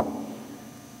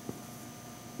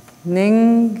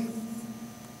 ninga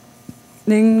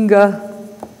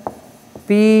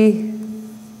pi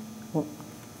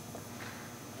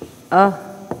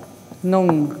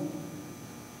anung.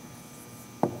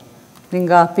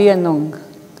 Ningapianung.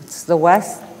 It's the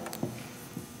west.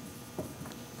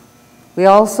 We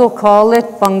also call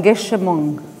it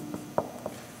Pangishamung.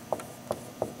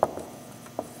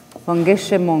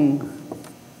 Pangishamung.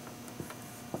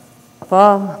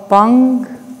 Pang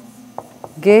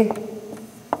ge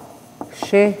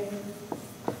she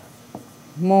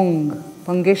mung.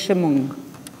 Pangishamung.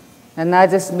 And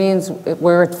that just means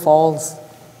where it falls.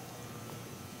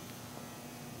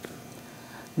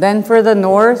 Then for the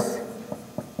north,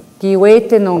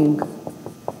 Giwetenung.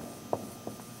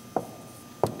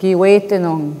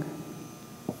 Giwetenung.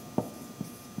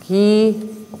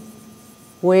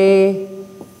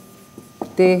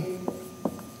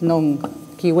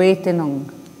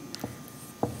 Giwetenung.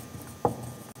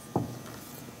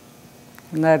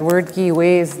 And that word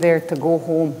Giwe is there to go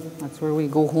home. That's where we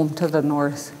go home to the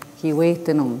north.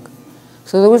 Giwetenung.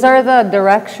 So those are the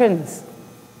directions.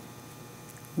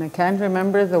 And I can't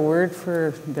remember the word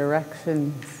for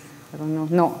directions. I don't know.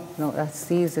 No, that's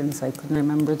seasons. I couldn't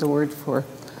remember the word for.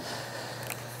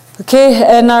 Okay,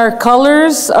 and our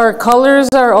colors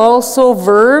are also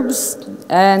verbs,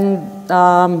 and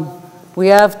we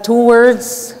have two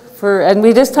words for, and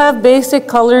we just have basic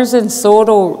colors in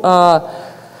Saulteaux.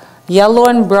 Yellow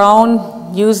and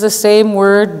brown use the same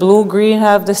word. Blue, green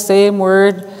have the same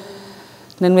word.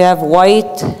 Then we have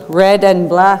white, red, and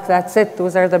black. That's it.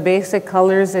 Those are the basic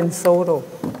colors in Saulteaux.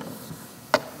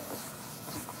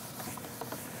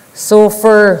 So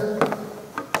for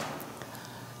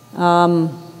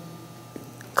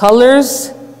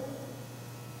colors,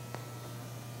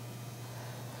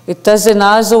 it doesn't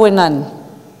azowinan.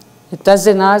 It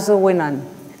doesn't azowinan.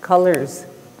 Colors.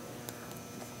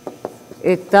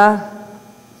 Ita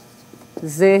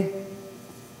ze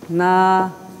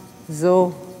na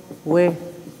zo we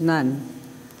nan.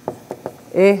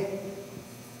 E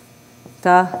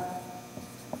ta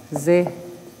ze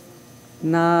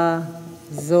na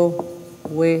zo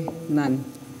we nan.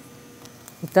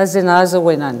 It doesn't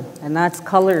we nan, and that's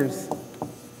colors.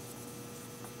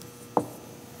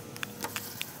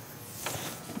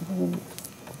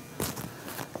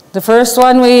 The first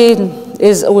one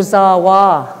is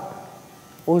uzawa.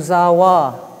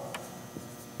 Uzawa.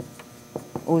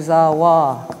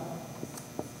 Uzawa.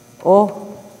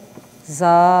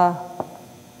 Uzawa.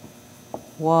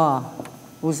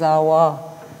 Uzawa.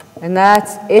 And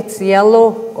it's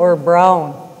yellow or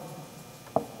brown.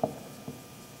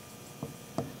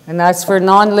 And that's for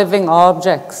non-living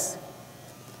objects.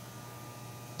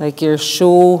 Like your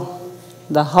shoe,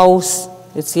 the house,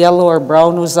 it's yellow or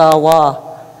brown, uzawa.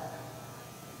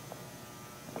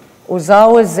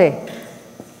 Uzawaze.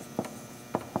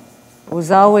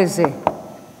 Uzawaze.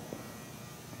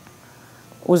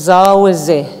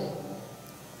 Uzawaze.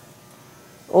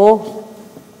 O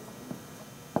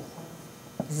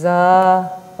za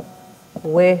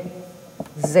we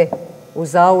ze.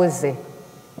 Uzawaze.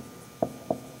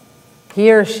 He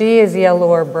or she is yellow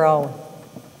or brown.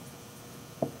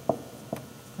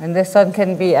 And this one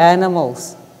can be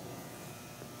animals.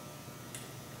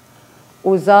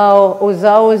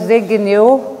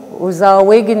 Uzawaziginyo,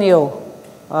 uzawiginyo.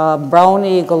 Brown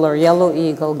eagle or yellow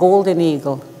eagle, golden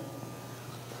eagle.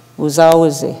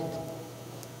 Uzawazi.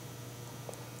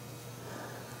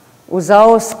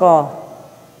 Uzawaska.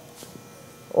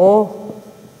 O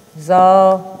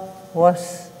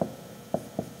zawas.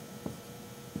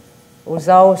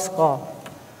 Uzawaska.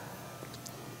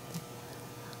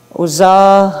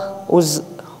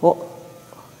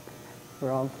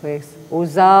 Wrong place.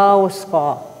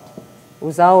 Uzauska.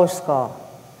 Uzauska.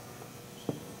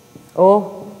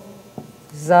 O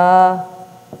za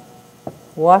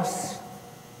was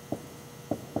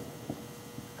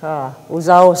ka.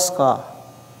 Uzauska.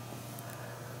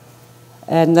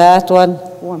 And that one,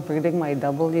 oh, I'm forgetting my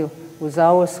W.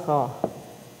 Uzauska.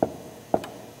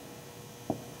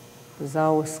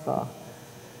 Uzauska.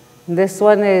 This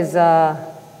one is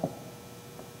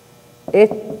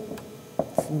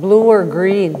it's blue or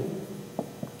green.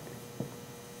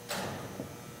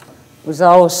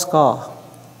 Uzauska.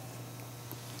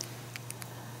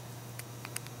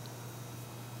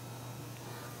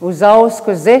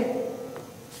 Uzauskaze.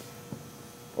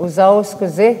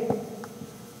 Uzauskaze.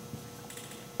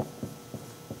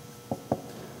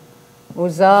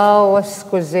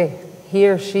 Uzauskaze. He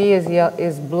or she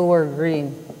is blue or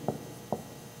green.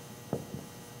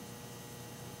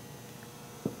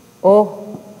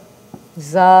 O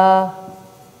za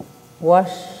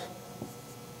wash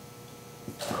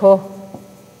ko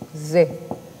ze.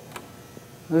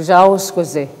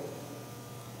 Uzauskaze.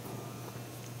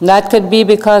 That could be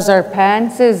because our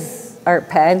pants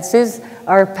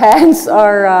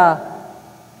are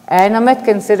animate,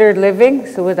 considered living,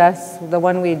 so that's the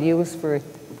one we'd use for it.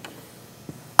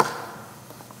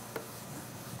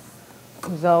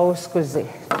 Uzauskaze.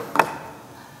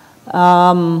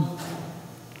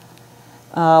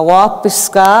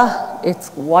 Wapiska, it's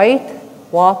white.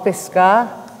 Wapiska.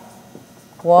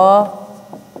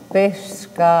 Wapiska.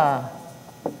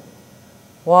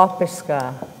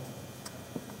 Wapiska.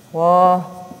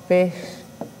 Wapiska.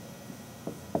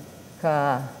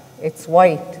 It's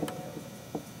white.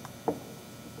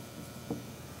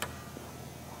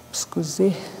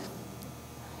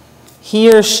 He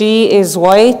or she is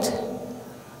white.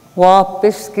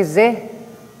 Wapiskize.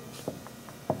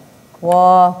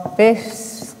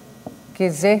 Wapiskize.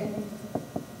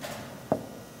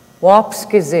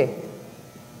 Wapskize.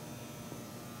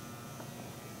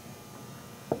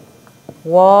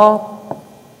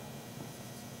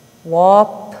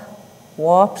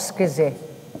 Wapskize.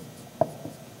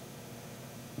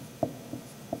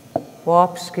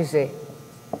 Wapskize.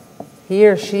 He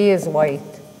or she is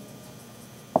white.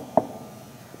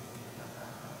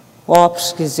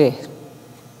 Wapskize.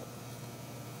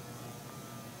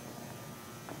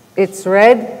 It's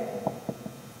red.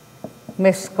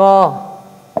 Miska.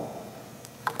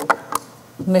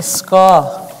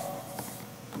 Miska.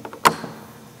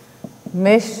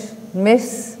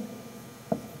 Miska.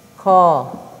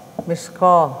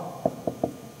 Miska.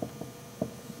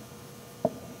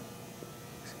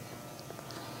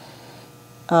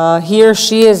 He or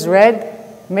she is red.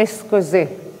 Miskoze.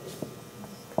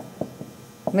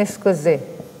 Miskoze.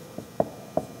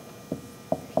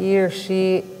 He or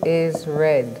she is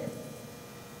red.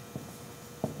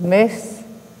 Miskoze.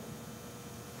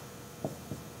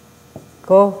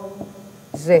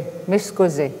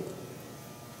 Miskoze.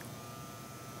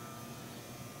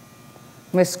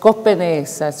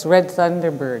 Miskopenes, that's red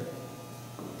thunderbird.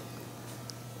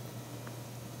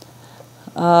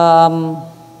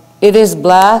 It is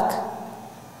black.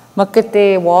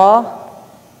 Makatewa.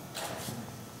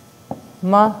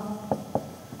 Makatewa.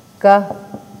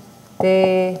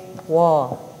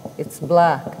 It's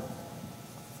black.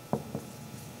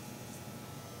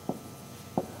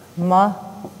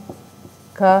 Makatewa.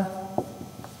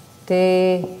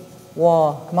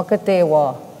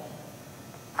 Makatewa.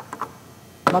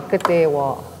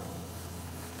 Makatewa.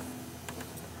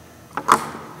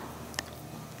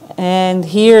 And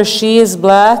he or she is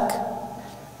black.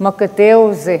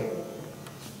 Makateuze.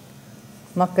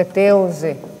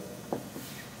 Makateuze.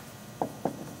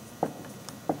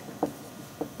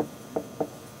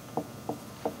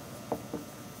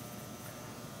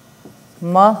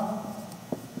 Makateuze.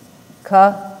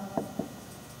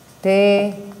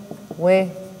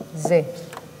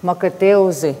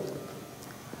 Makateuze.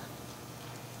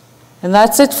 And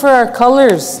that's it for our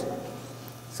colors.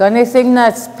 So anything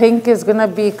that's pink is going to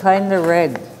be kind of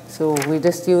red. So we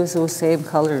just use those same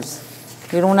colors.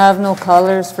 We don't have no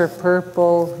colors for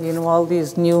purple, you know, all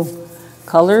these new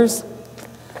colors.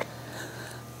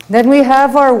 Then we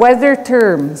have our weather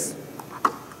terms.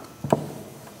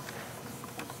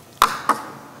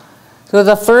 So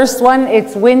the first one,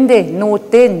 it's windy, no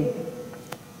tin.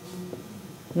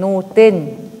 No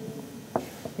tin.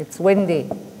 It's windy.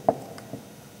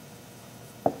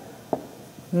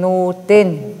 No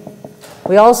tin.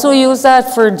 We also use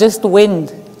that for just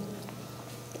wind.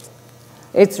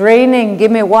 It's raining,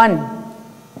 give me one.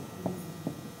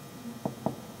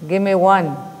 Give me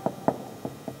one.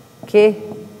 Give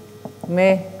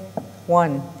me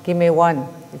One. Give me one.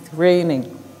 It's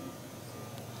raining.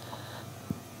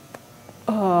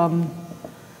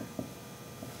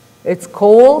 It's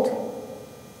cold.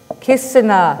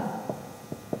 Kissina.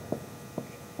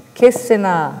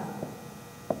 Kissina.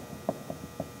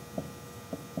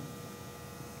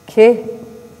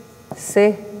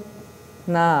 Kissina.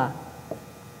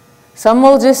 Some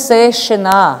will just say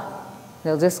shina.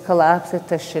 They'll just collapse it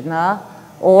to shina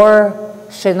or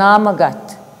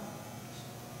shinamagat.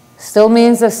 Still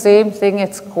means the same thing,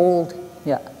 it's cold.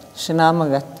 Yeah,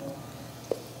 shinamagat.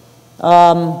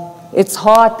 It's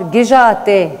hot.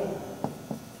 Gijate.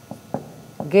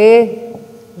 Gijate.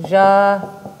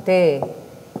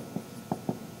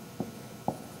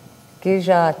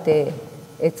 Gijate.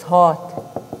 It's hot.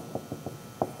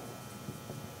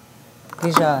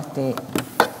 Gijate.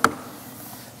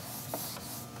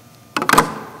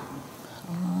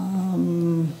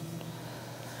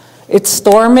 It's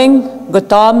storming.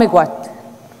 Gotamigwat.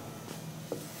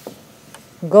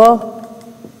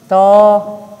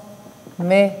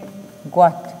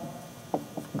 Gotamigwat.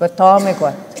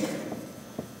 Gotamigwat.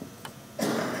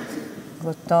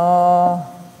 Gotamigwat.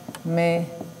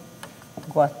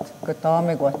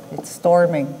 Gotamigwat. It's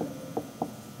storming.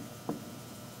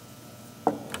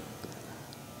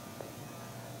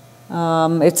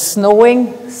 It's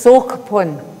snowing.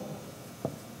 Sokpun.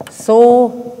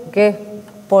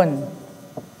 Sogepun.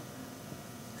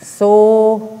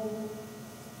 Sogepun.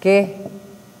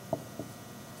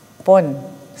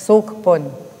 Sokpun.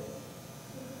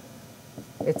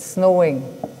 It's snowing.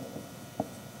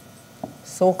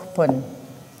 Sokpun.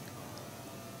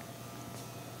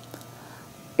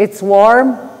 It's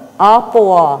warm.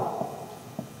 Apawa.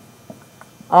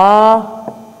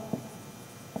 Apawa.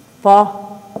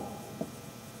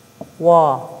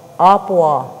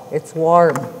 Apawa. It's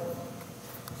warm.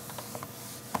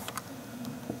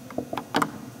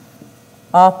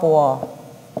 Apawa.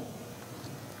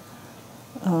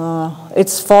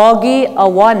 It's foggy.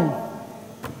 Awan.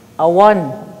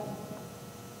 Awan.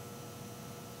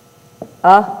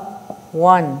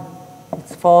 Awan.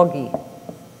 It's foggy.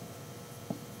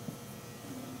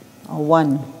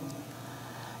 Awan.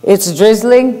 It's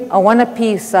drizzling.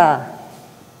 Awanapisa.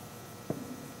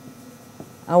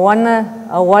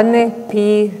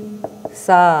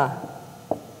 Awanapisa.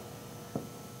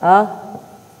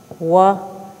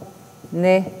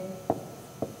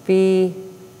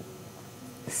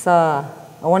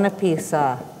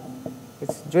 Awanapisa.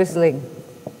 It's drizzling.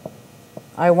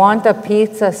 I want a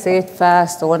pizza. Say it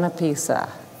fast. I want a pizza.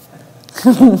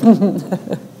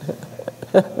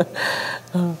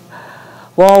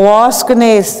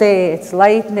 Wawaskune say it's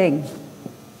lightning.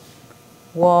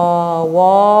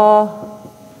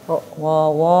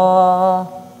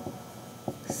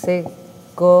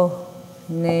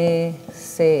 Sigone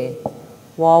say.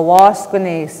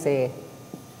 Wawaskune say.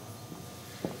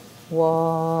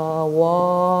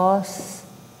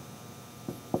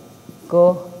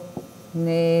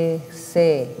 Wawaskone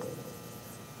say.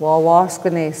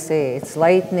 Wawaskone say. It's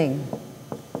lightning.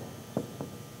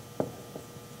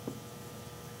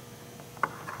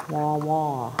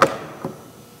 Wawa.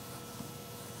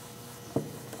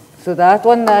 So that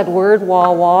one, that word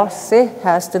wawase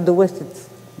has to do with it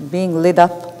being lit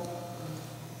up.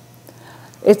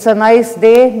 It's a nice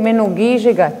day.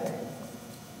 Minugijigat.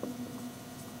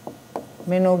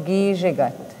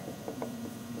 Minugijigat.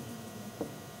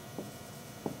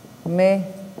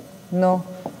 Minugijigat.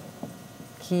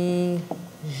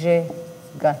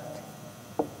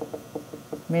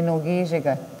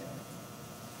 Minugijigat.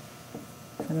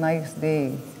 It's a nice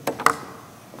day.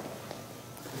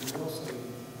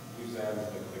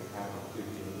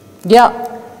 Yeah.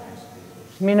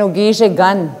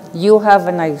 Minugijigan. You have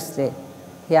a nice day.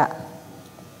 Yeah.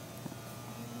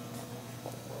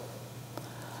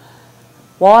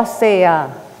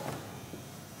 Waseya.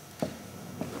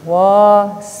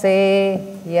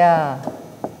 Waseya.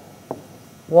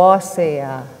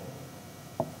 Waseya.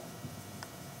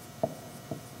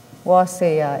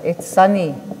 Waseya. It's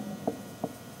sunny.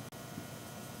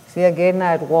 See again,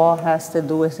 that wa has to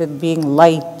do with it being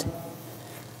light.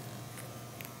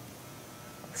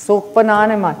 Sokpan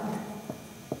animat.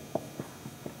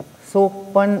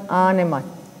 Sokpan animat.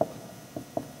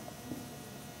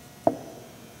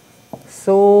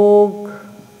 Sog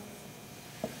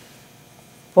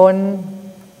pon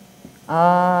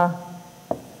animat.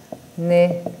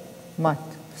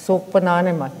 Sokpan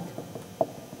animat.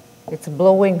 It's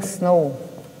blowing snow.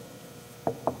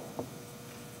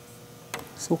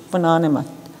 Sokpan animat.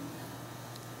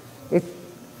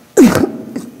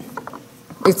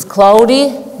 It's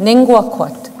cloudy.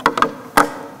 Ningwakwat.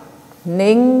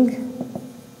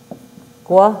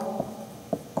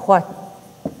 Quat.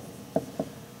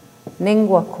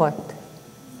 Ningwa quat.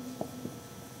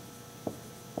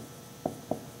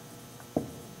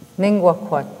 Ningwa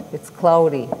quat. It's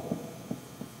cloudy.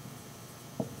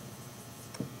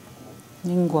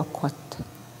 Ningwa quat.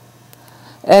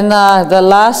 And the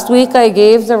last week I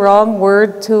gave the wrong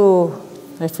word to,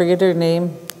 I forget her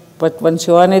name, but when she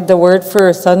wanted the word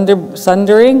for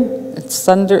sundering, it's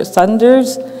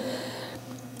thunders.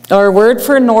 Our word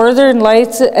for northern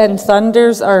lights and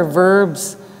thunders are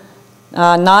verbs.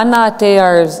 Nanate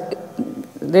are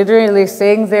literally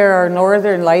saying there are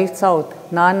northern lights out.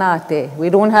 Nanate. We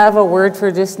don't have a word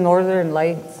for just northern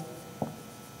lights.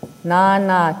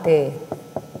 Nanate.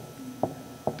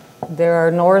 There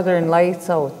are northern lights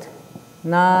out.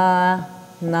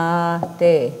 Na-na-te.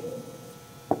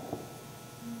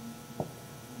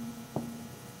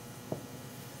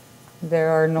 There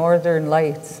are northern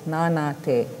lights.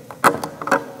 Na-na-te.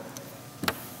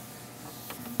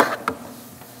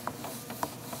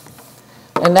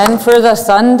 And then for the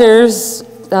thunders,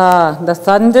 the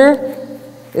thunder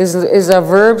is a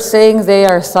verb saying they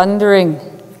are thundering.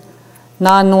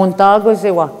 Na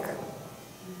nuntagozewak.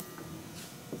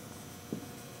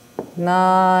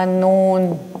 Na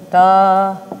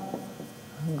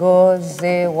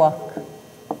nuntagozewak.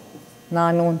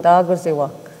 Na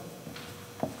nuntagozewak.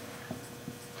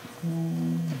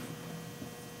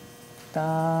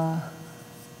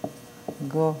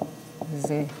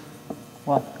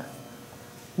 Nuntagozewak.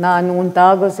 Na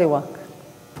nuntagozewak.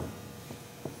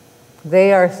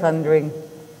 They are thundering.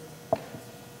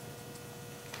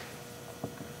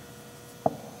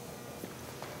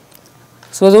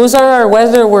 So those are our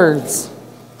weather words.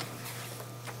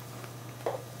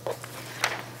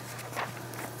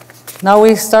 Now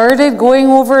we started going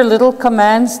over little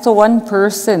commands to one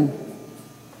person.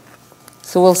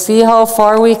 So we'll see how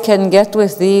far we can get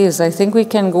with these. I think we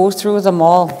can go through them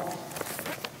all.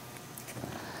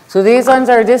 So these ones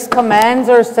are just commands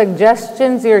or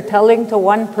suggestions you're telling to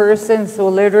one person. So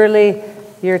literally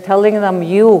you're telling them,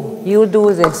 you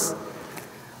do this.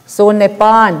 So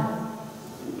Nepan.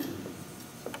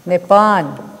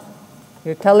 Nepan.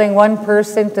 You're telling one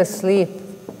person to sleep.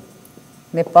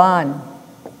 Nepan.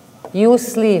 You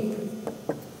sleep.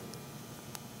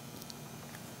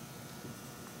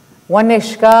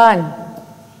 Wanishkan.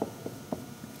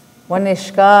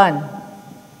 Wanishkan.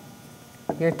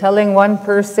 You're telling one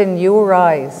person, you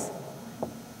rise.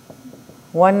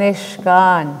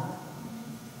 Wanishkan.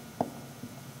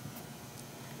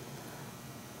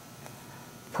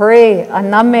 Pray.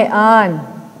 Anamean.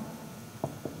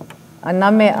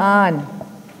 Anamean.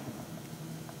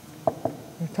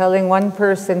 You're telling one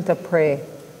person to pray.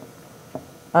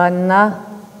 Anamean.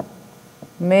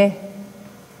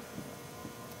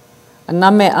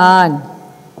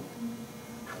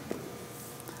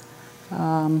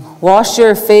 Wash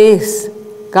your face.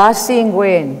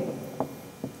 Gasingwen.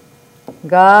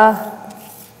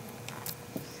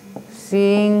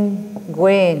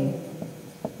 Gasingwen.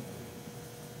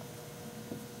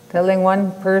 Telling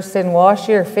one person, wash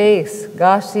your face.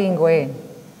 Gasingwen.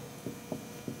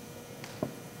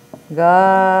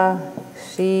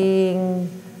 Gasingwen.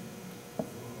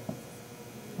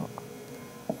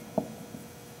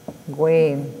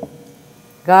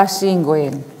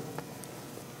 Gasingwen.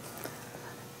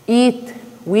 Eat.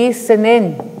 We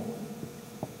sinin.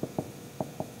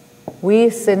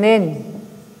 We sinin.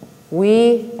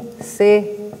 We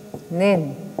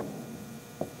sinin.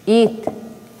 Eat.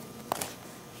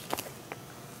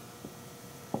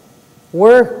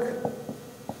 Work.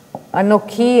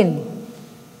 Anokin.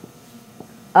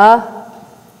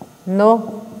 Anokin.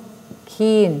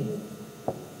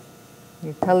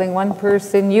 You're telling one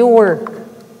person, you work.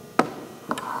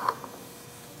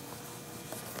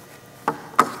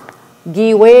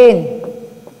 Giwen.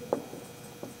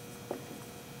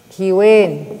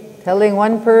 Giwen. Telling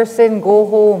one person, go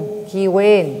home.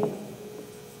 Giwen.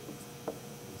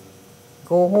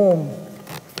 Go home.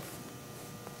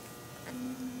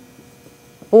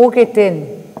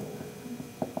 Bugitin.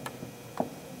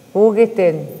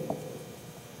 Bugitin.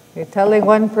 You're telling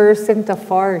one person to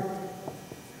fart.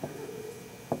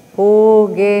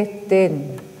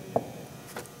 Bugitin.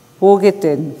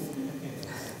 Bugitin.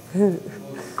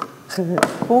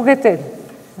 Bugitin.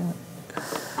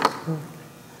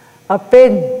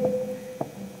 Apin.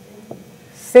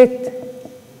 Sit.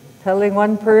 Telling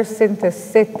one person to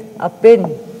sit.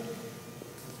 Apin.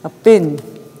 Apin.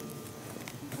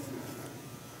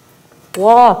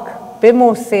 Walk.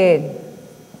 Bimusin.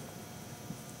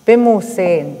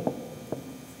 Bimusin.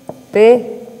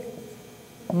 Bimusin.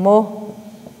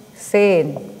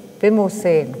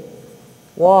 Bimusin.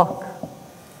 Walk.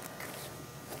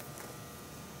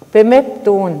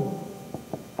 Bimiptun.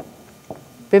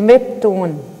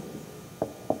 Bimiptun.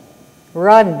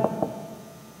 Run.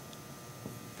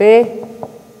 Bimiptun.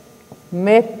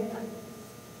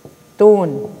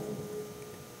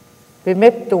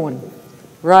 Bimiptun.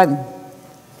 Run.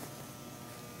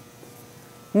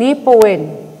 Nipawin.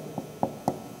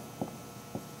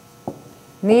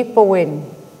 Nipawin.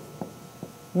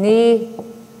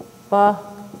 Nipawin.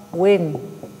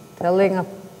 Telling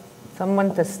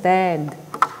someone to stand.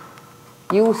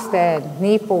 You stand.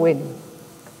 Nipawin.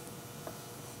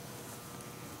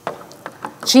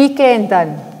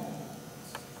 Chikentan.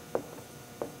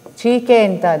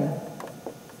 Chikentan.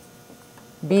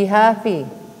 Be happy.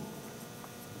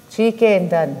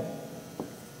 Chikentan.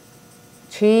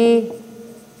 Chikendan.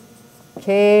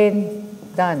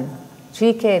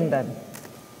 Chikendan.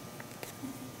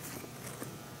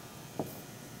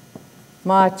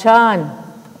 Machan.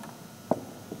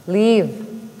 Leave.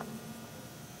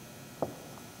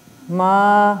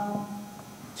 Machan.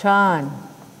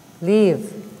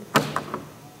 Leave.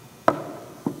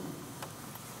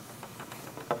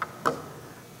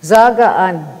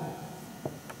 Zagaan.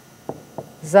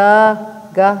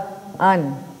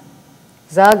 Zagaan.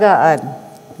 Zagaan.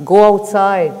 Go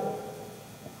outside.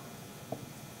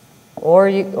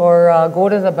 Or go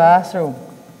to the bathroom.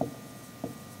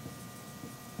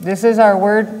 This is our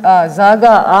word.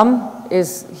 Zagaam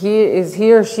is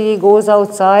he or she goes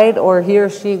outside, or he or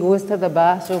she goes to the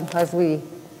bathroom, because we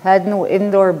had no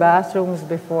indoor bathrooms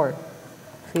before.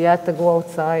 So you had to go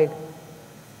outside.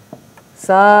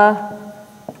 Zagaan.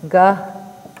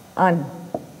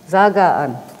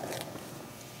 Zagaan.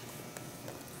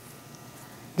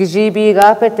 Gijibi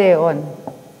gapeteon.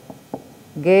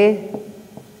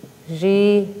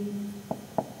 Gijibi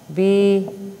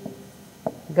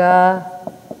gapeteon.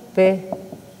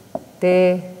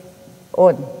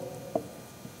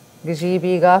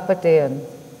 Gijibi gapeteon.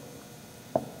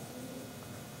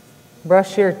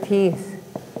 Brush your teeth.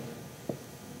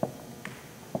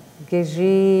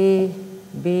 Gijibi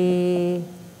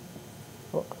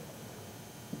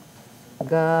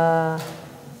gapeteon.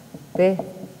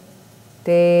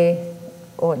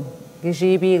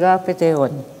 Gijibi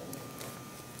gapeteon.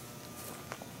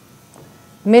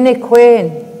 Miniquin.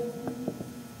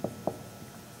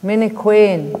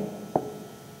 Miniquin.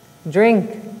 Drink.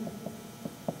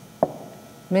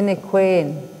 Miniquin.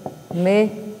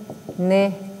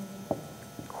 Miniquin.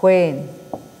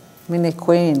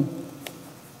 Miniquin.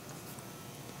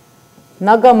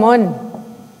 Nagamon.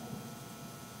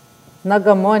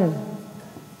 Nagamon.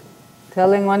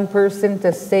 Telling one person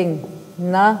to sing.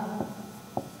 Nagamon.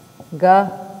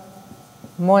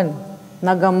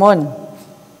 Nagamon.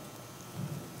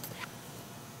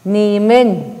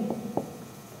 Nimin.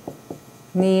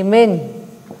 Nimin.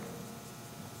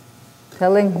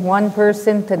 Telling one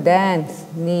person to dance.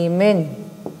 Nimin.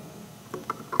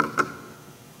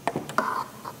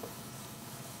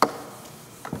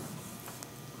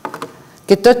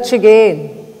 Gituchigain.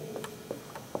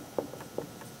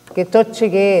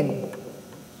 Gituchigain.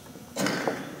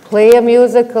 Play a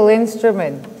musical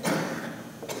instrument.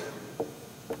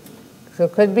 So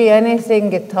it could be anything,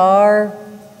 guitar,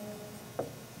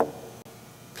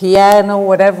 piano,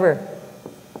 whatever.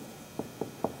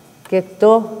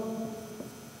 Gituchigain.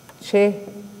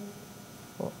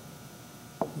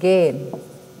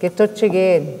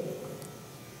 Gituchigain.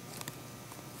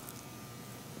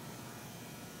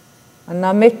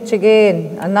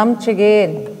 Anamichigain.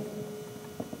 Anamchigain.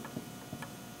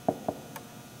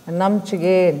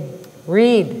 Anamchigain.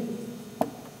 Read.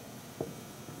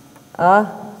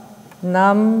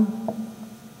 Anamchigain.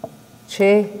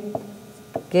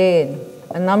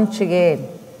 Anamchigain.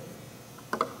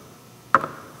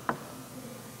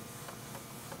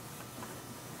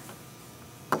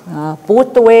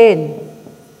 Putuin.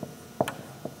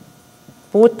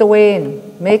 Putuin.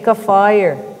 Make a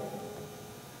fire.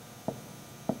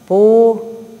 Putuin.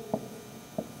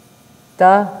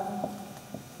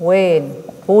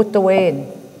 Putuin.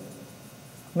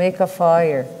 Make a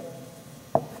fire.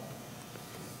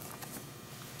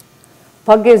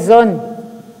 Pagizon.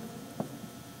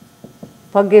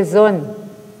 Pagizon.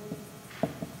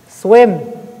 Swim.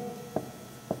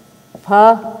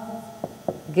 Pagizon.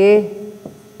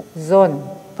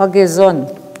 Pagizon.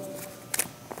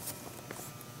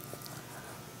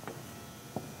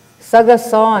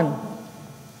 Sagason.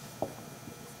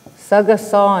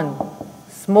 Sagason.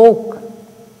 Smoke.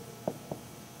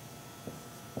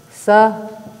 Sagason.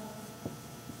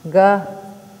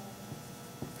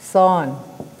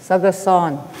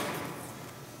 Sagason.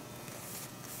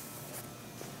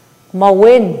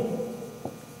 Mawin.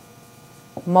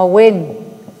 Mawin.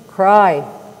 Cry.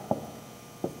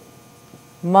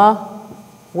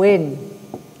 Ma-win.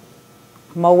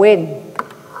 Ma-win.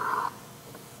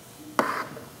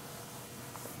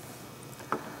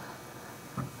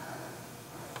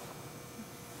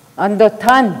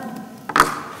 Under-ton.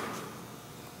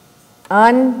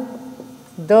 Under-ton.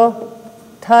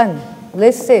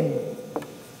 Listen.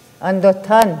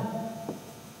 Under-ton.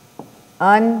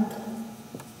 Under-ton.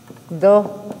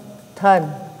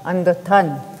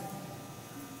 Under-ton.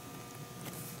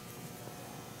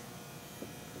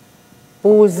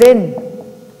 Buzin.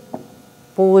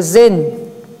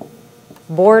 Buzin.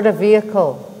 Board a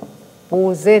vehicle.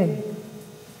 Buzin.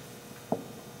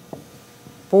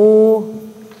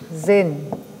 Buzin.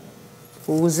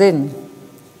 Buzin.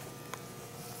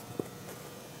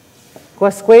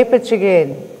 Gwasquapich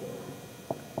again.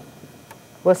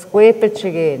 Gwasquapich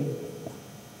again.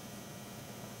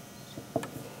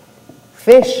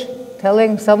 Fish.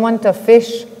 Telling someone to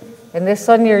fish. In this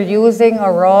one you're using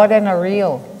a rod and a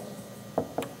reel.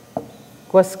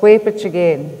 Gwasquapich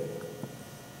again.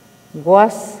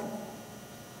 Gwas.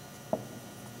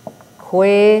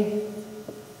 Que.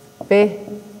 Pe.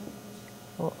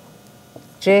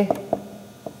 Je.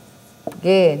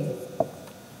 Gain.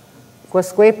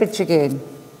 Gwasquapich again.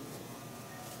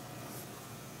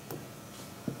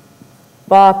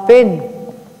 Ba-pin.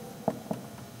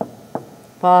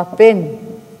 Ba-pin.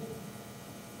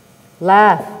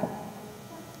 Laugh.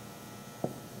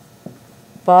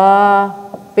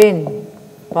 Ba-pin.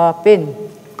 Ba-pin.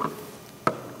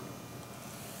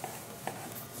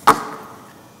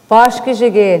 Bashkish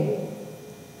again.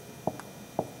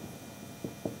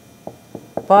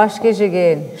 Bashkish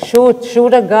again. Shoot.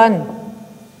 Shoot a gun.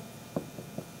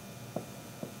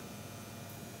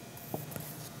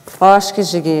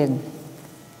 Bashkish again.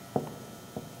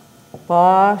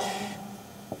 Bash.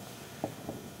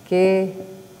 Ke.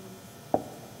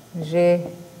 Je.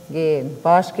 Again.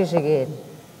 Bashkish again.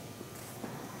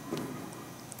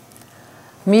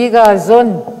 Miga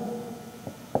zun.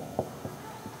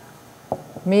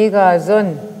 Miga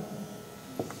zun.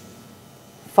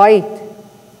 Fight.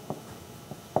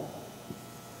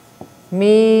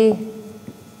 Miga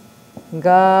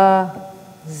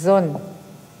zun.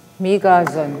 Miga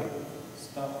zun.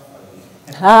 Stop fighting.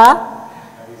 Huh?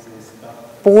 How do you say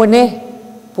stop? Pune.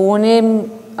 Pune.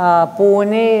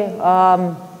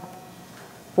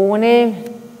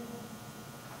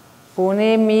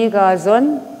 Pune miga zun.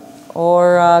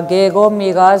 Or Gego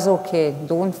migaz okay.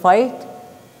 Don't fight.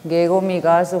 Gego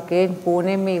migaz okay.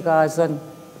 Pune migazun.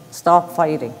 Stop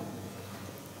fighting.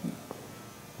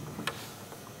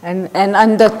 And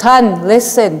under ton,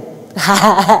 listen.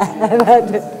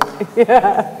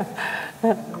 Yeah.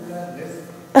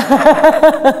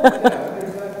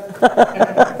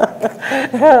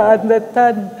 Under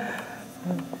ton.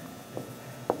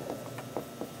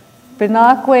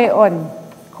 Pinakwe on.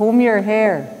 Comb your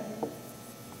hair.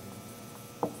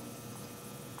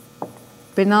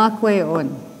 Pinakwe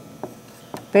on.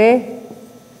 Pe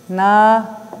na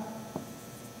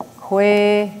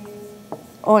kwe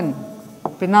on.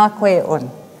 Pinakwe on.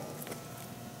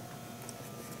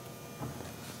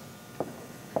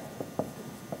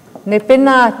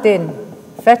 Nipinatin.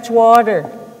 Fetch water.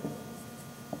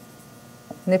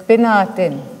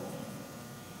 Nipinatin.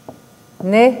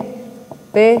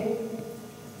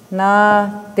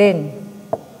 Nipinatin.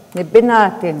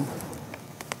 Nipinatin.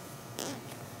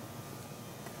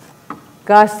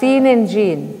 Gasin and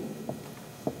Jean.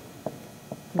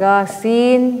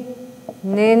 Gasin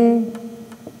nin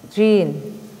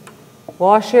Jean.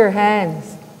 Wash your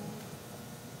hands.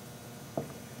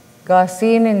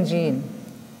 Gasin and Jean.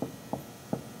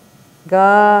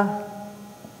 Gasin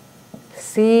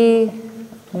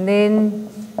nin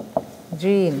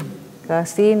Jean.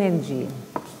 Gasin and Jean.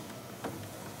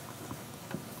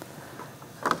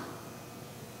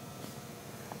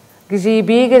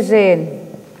 Gzibi gazen.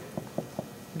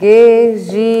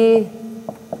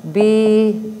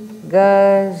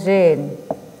 Gzibi-gazen.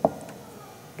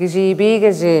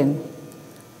 Gzibi-gazen.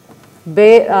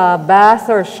 Bath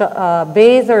or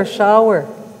bathe or shower.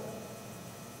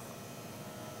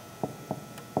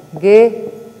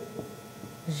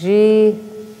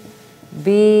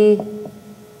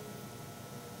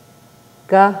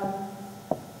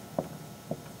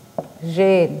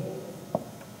 Gzibi-gazen.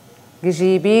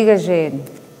 Gzibi-gazen.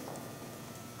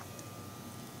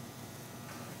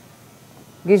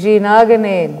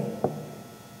 Gijinaganen.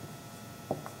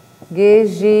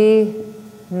 Gijinaganen.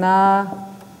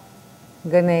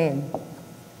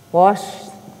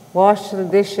 Wash the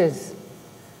dishes.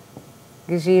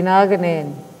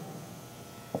 Gijinaganen.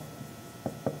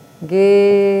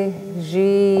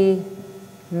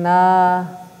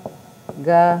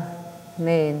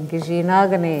 Nain.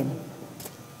 Gijinaganane.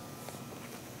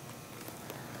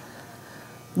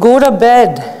 Go to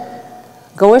bed.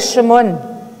 Goishamun.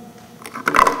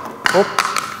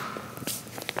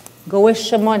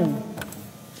 Goishamun.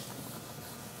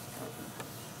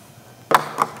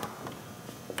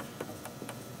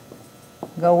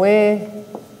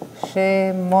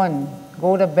 Goishamun.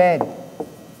 Go to bed.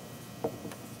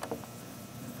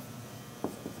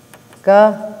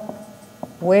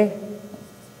 Goishamun.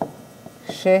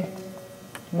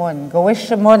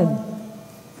 Goishamun.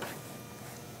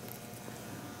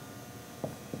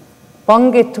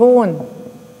 Pangitun.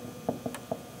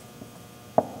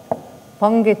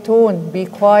 Pangitun, be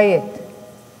quiet.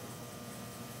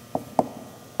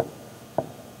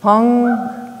 Pangitun.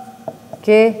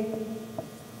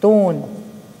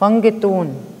 Pangitun.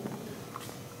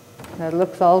 That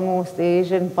looks almost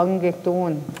Asian.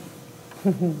 Pangitun.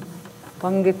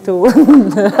 Pangitun.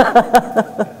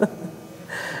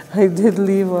 I did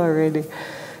leave already.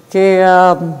 Okay,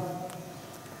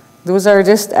 those are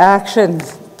just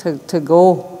actions to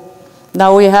go.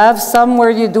 Now we have some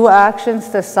where you do actions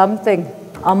to something.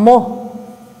 Amo.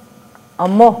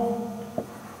 Amo.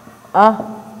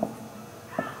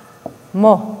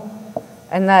 Mo.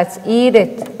 And that's eat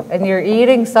it. And you're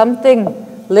eating something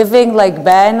living like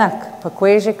banak,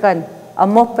 pakwejikan.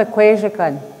 Amo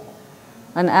pakwejikan.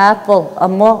 An apple.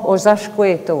 Amo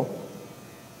ozashkweto.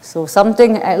 So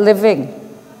something living.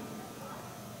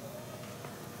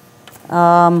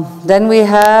 Then we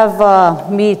have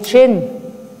mi chin.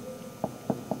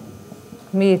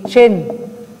 Mi chin.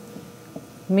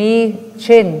 Mi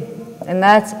chin. And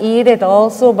that's eat it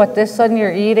also, but this one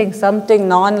you're eating something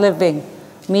non-living.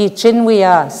 Mi chin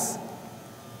wias.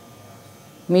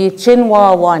 Mi chin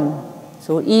wa one.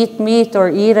 So eat meat or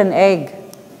eat an egg.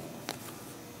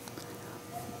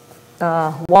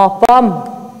 Wapam.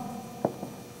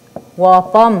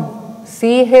 Wapam.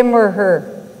 See him or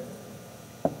her.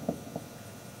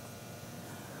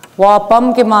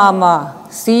 Wapam ki mama.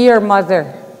 See your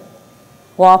mother.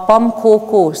 Wapam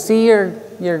koko. See your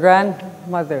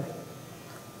grandmother.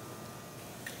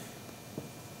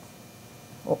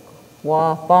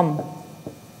 Wapam.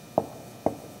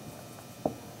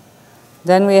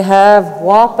 Then we have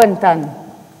wapantan.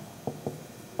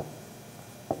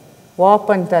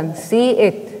 Wapantan. See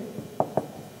it.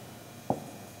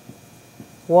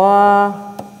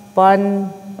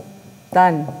 Wapantan.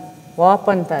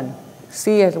 Wapantan.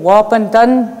 See it.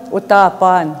 Wapantan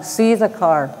utapan. See the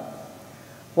car.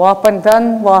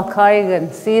 Wapantan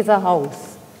wakaigan. See the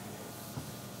house.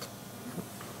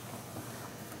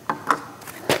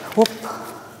 Whoop.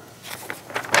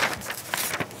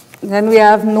 Then we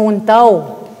have nun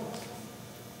tau.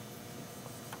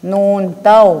 Nun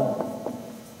tau.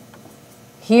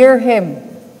 Hear him.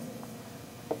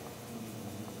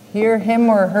 Hear him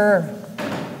or her.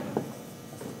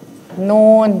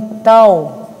 Nun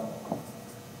tau.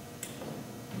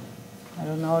 I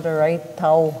don't know how to write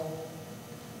tau.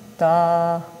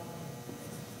 Ta.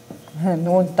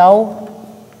 Nun tau.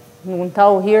 Nun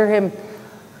tau. Hear him.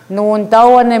 Nun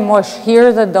tau anemosh.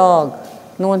 Hear the dog.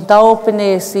 Nun tau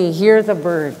pinesi. Hear the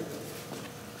bird.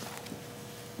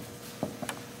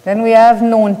 Then we have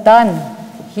nun tan.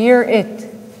 Hear it.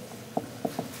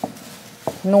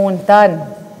 Nun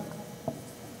tan.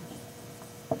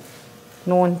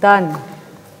 Nun tan.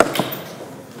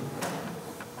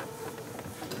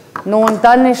 Nun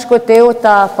tan iskoteo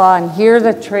tapan. Hear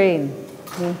the train.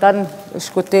 Nun tan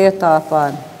iskoteo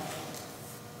tapan.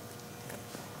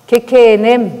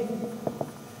 Kikenim.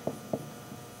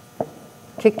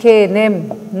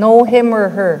 Kikenim. Know him or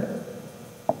her.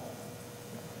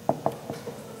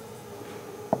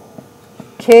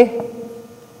 Kikenim.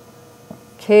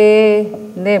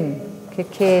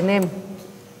 Kikenim.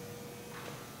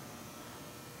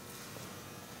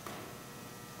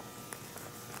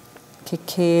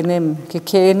 Kikenim.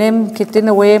 Kikenim.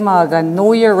 Kitinawe magan.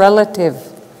 Know your relative.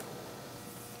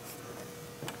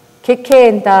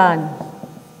 Kikentan.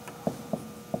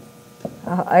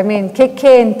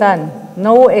 Kikentan.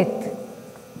 Know it.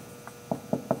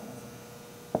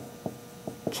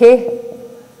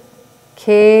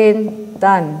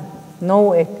 Kikentan.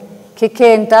 Know it.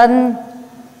 Kikentan.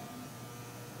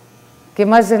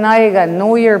 Kimazinayagan.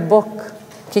 Know your book.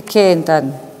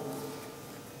 Kikentan.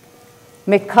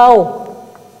 Mikau.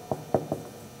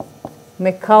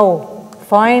 Mikau.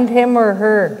 Find him or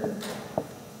her.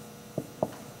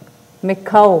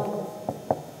 Mikau.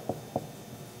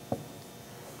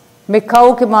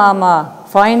 Mikau ki mama.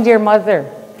 Find your mother.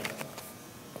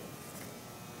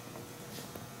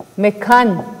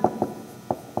 Mikan.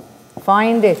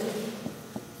 Find it.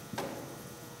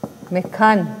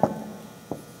 Mikan.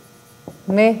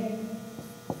 Me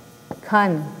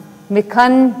kan. Me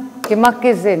kan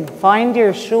kimakizin. Find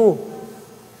your shoe.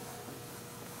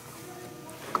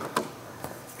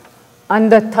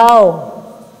 Anda tau.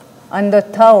 Anda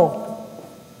tau.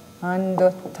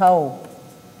 Anda tau.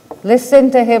 Listen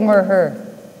to him or her.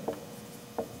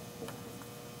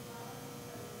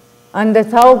 Anda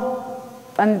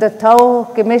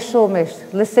tau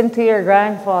kimishomish. Listen to your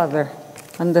grandfather.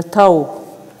 Anda tau.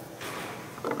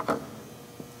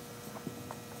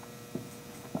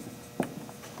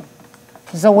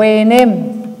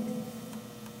 Zawainim.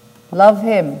 Love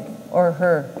him or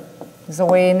her.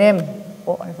 Zawainim.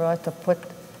 Oh, I forgot to put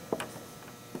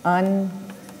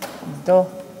ando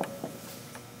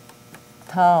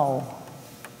tau.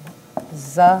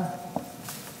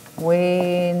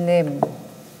 Zawainim.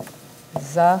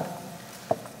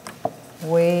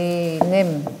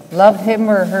 Zawainim. Love him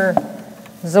or her.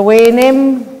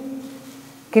 Zawainim.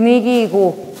 Kinigi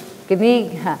go.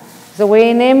 Kinig ha.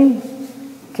 Zawainim.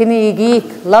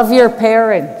 Kinigik. Love your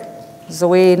parent.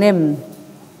 Zawainim.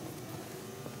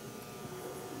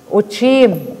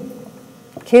 Uchim.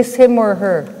 Kiss him or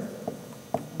her.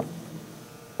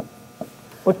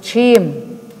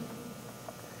 Uchim.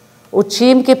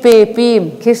 Uchim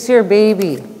kipepim. Kiss your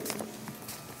baby.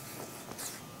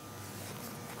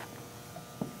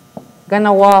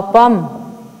 Ganawapam.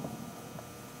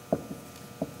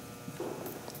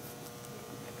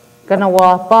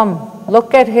 Ganawapam.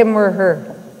 Look at him or her.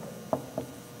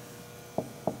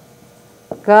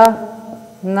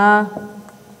 Ganawapam.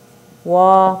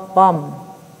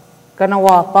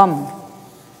 Ganawapam.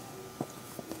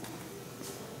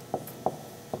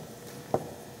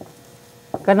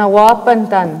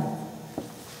 Ganawapantan.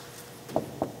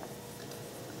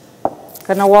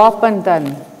 Ganawapantan.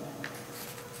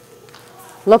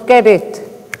 Look at it.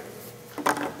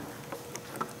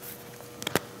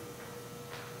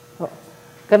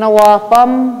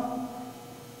 Ganawapam.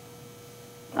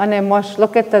 Anemosh,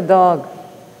 look at the dog.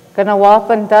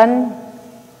 Ganawapantan.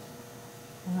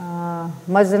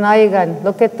 Mazanaigan,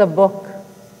 look at the book.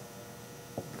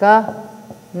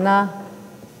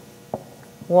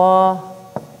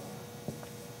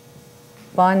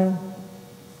 Ganawapantan.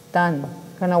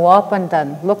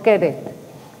 Ganawapantan, look at it.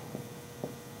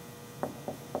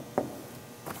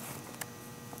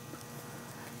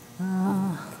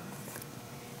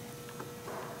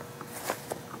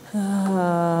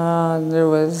 There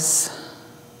was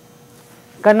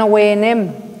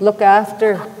Ganawainim, look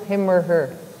after him or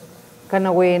her.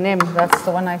 Ganawainim, that's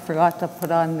the one I forgot to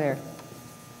put on there.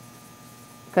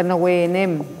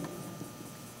 Ganawainim,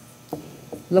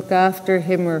 look after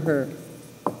him or her.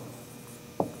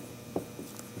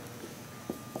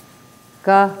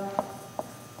 Ganawainim.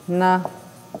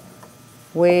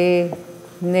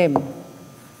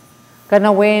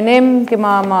 Ganawainim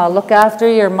kimama, look after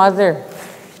your mother.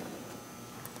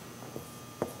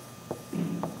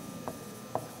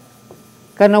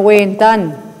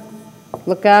 Ganawaintan,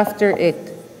 look after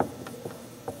it.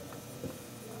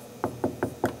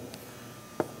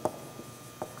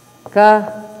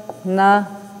 Ganawaintan.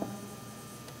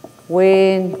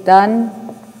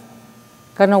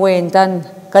 Ganawaintan.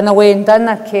 Ganawaintan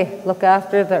ake, look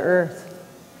after the earth.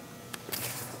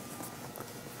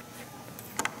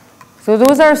 So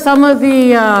those are some of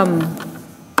the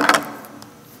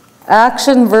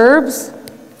action verbs.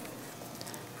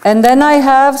 And then I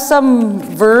have some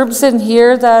verbs in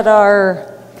here that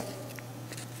are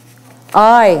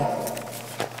I.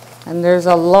 And there's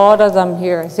a lot of them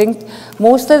here. I think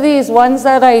most of these ones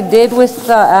that I did with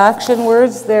the action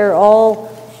words, they're all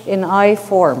in I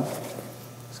form.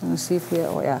 So let's see if we,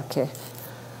 oh yeah, okay.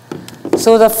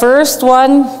 So the first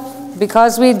one,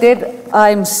 because we did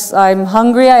I'm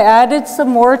hungry, I added some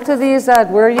more to these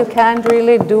that where you can't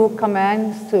really do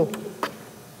commands to.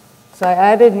 So I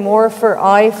added more for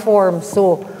I form.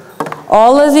 So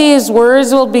all of these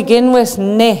words will begin with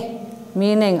ne,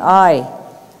 meaning I.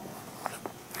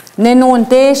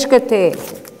 Nenonteshkate.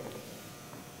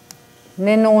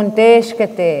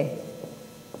 Nenonteshkate.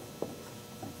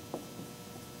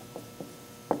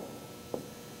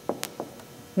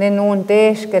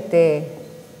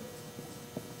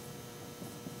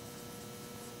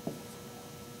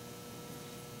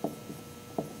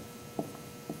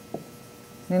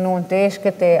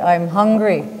 Nenonteshkate. I'm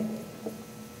hungry.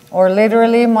 Or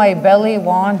literally, my belly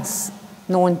wants.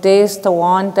 Nontes to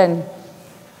want, and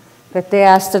kate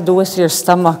has to do with your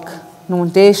stomach.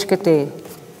 Nonteshkate.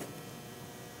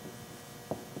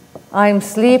 I'm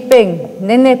sleeping.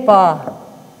 Ninepa.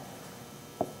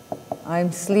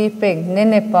 I'm sleeping.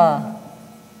 Ninepa.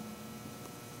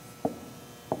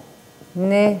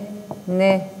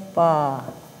 Ninepa.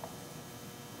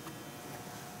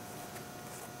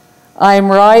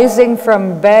 I'm rising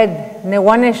from bed.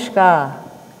 Niwanishka.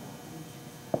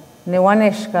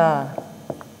 Niwanishka.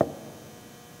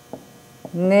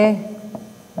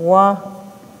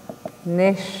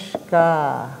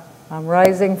 Niwanishka. I'm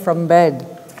rising from bed.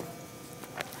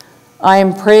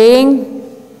 I'm praying.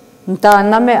 Nta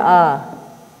namea.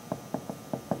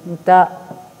 Nta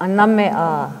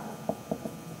anamea.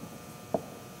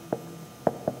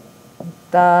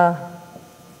 Nta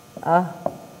a.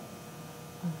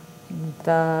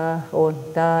 Da o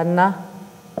dana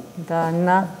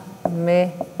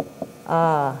me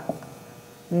a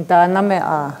dana me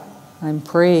a. I'm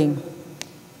praying.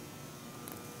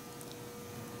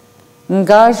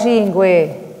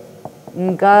 Ngajingwe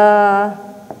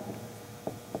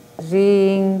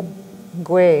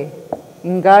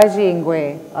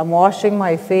ngajingwe. I'm washing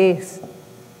my face.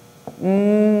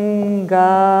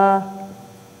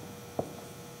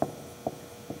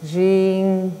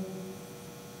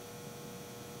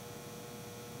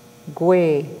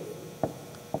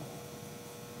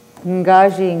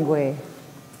 Ngajingwe.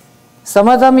 Some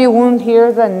of them you won't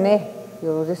hear the ne.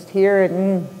 You'll just hear it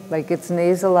like it's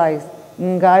nasalized.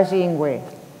 Ngajingwe.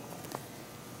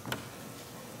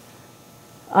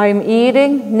 I'm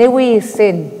eating niwi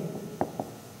sin.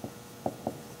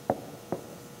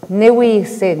 Niwi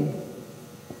sin.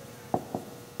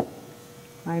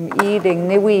 I'm eating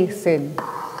niwi sin.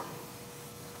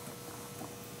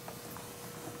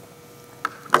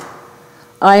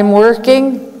 I'm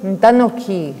working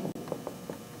ndanoki.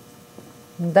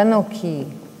 Ndanoki.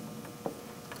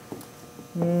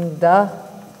 Ndanoki.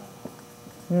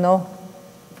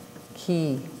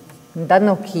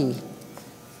 Ndanoki.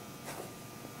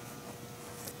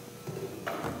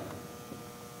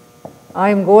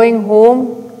 I'm going home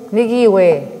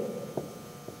nigiwe.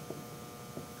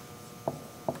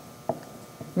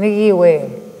 Nigiwe.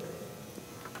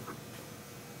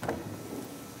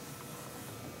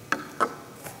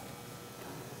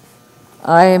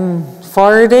 I'm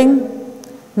farting.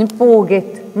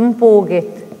 Mpugit.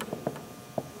 Mpugit.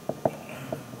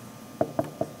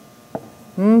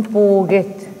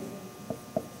 Mpugit.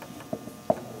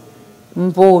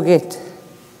 Mpugit.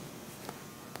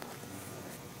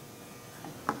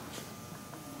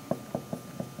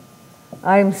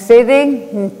 I'm sitting.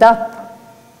 Ntap.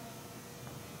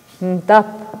 Ntap.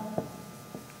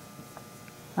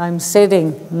 I'm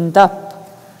sitting. Ntap.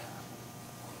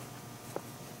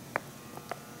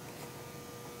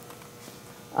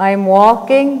 I'm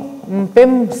walking.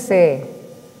 Mpimse.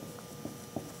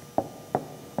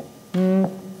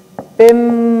 Mpimse.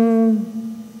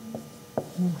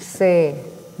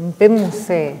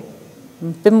 Mpimse.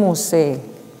 Mpimse.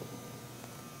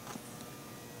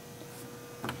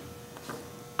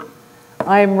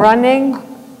 I'm running.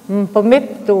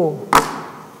 Mpamiptu.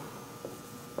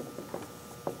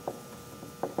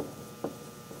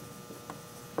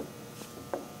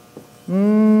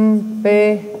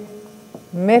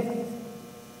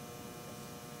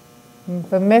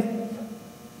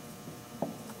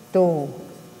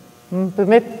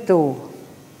 Mpamiptu.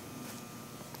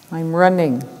 I'm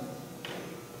running.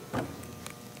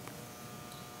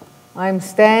 I'm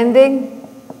standing.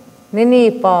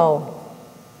 Ninipao.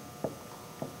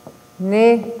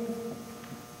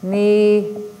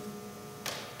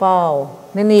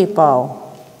 Ninipao.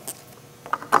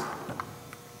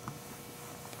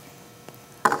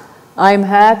 I'm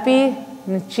happy.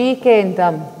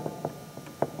 Nchikentam.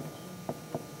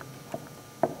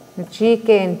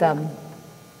 Nchikentam.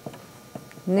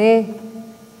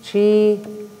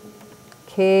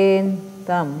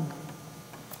 Nchikentam.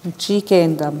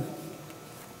 Nchikentam.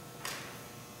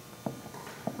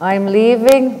 I'm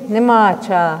leaving.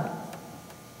 Nimacha.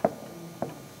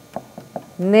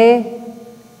 Nimacha.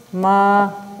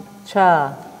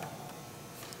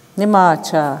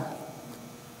 Nimacha.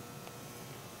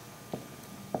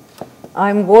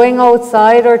 I'm going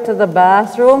outside or to the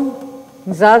bathroom.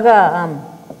 Zagaam.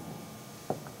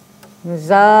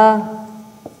 Zagaam.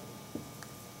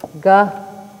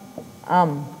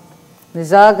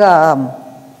 Zagaam.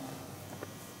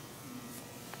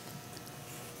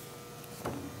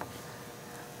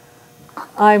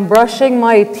 I'm brushing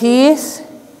my teeth.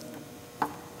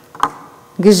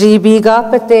 Gjibiga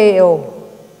pateo.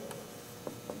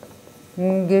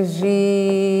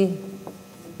 Gjibiga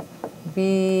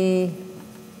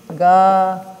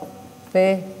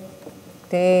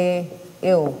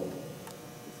pateo.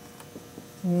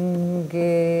 Gjibiga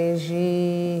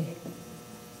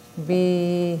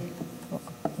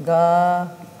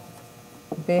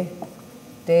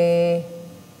pateo.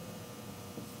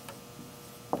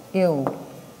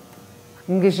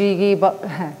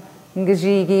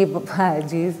 Ngajigi,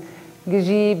 geez,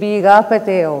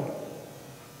 Gijibigapateo.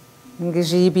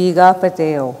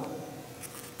 Gijibigapateo.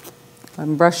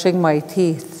 I'm brushing my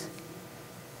teeth.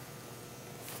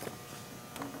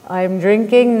 I'm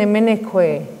drinking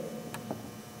Niminique.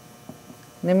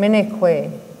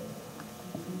 Niminique.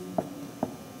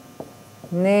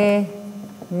 Ne,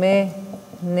 me,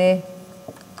 ne,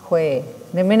 que.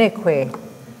 Niminique.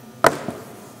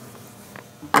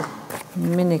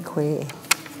 Niminique.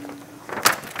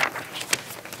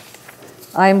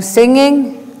 I'm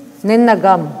singing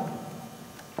Ninnagam.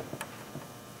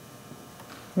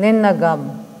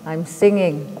 Ninnagam. I'm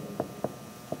singing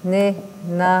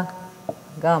Ninnagam.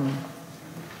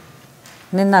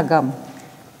 Ninnagam.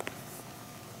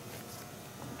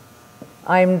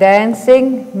 I'm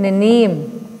dancing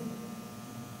Ninim.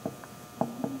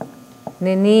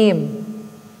 Ninim.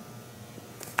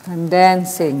 I'm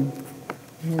dancing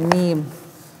Ninim.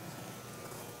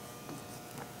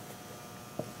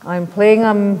 I'm playing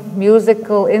a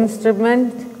musical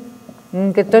instrument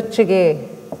Ngatuchige.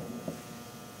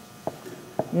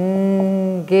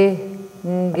 Nge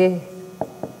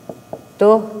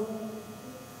to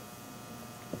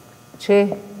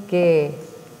chege.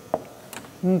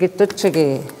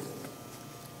 Ngituchige.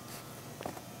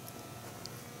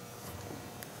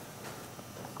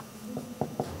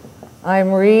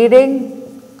 I'm reading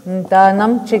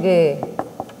Ntanamchige.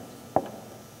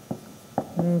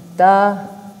 Ntanamchige.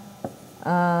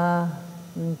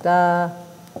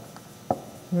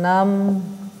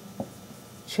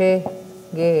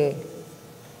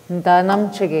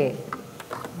 Ntanamchige.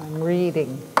 I'm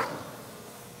reading.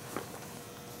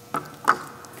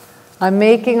 I'm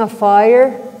making a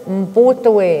fire.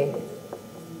 Mbutawe.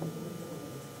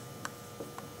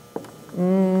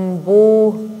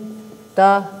 Mbutawe.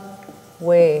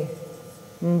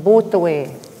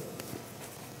 Mbutawe.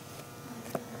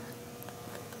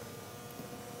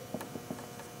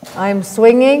 I'm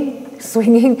swinging.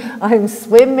 I'm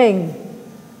swimming.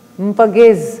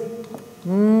 Mpagiz.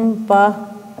 Mpagiz.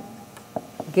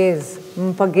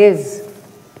 Mpagiz.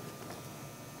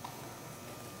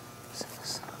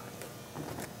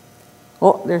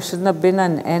 Oh, there shouldn't have been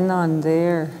an N on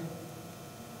there.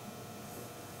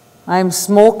 I'm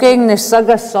smoking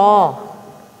Nisagasaw.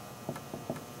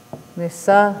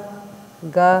 Nisagasaw.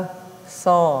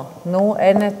 No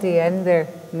N at the end there.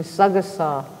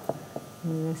 Nisagasaw.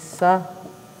 Nisagasaw.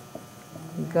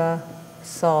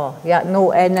 Yeah,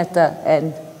 no N at the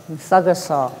end.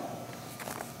 Nisagasaw.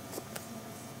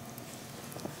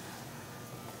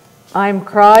 I'm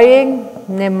crying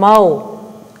Nimau.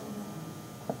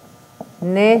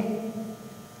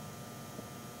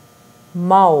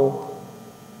 Mau.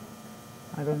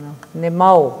 I don't know.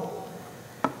 Nimau.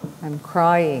 I'm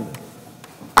crying.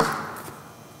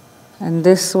 And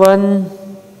this one,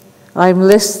 I'm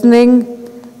listening.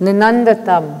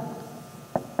 Ninandatam.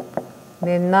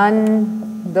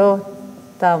 Ninandotam.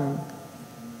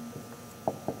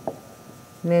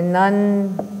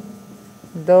 Ninandotam.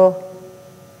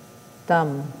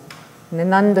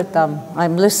 Ninandatam.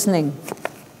 I'm listening.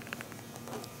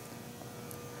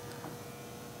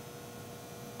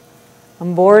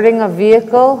 I'm boarding a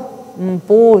vehicle.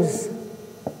 Mbooze.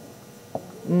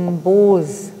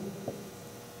 Mbooze.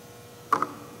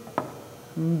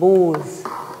 Mbooze.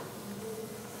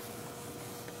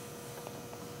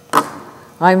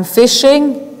 I'm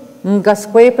fishing.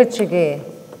 Ngaskwepachige.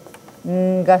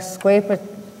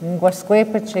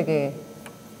 Ngaskwepachige.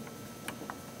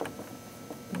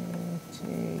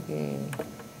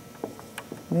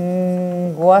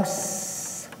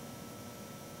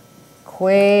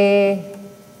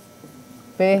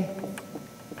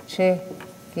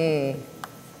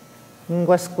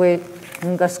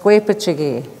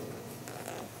 Ngaskwepachige.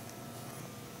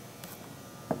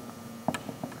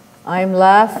 I'm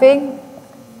laughing.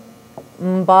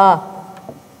 Mbap.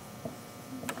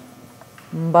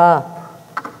 Mbap.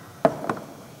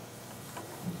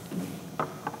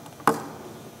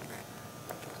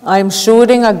 I'm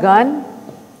shooting a gun.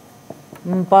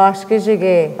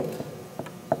 Mpashkijige.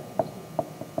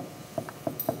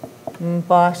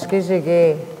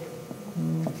 Mpashkijige.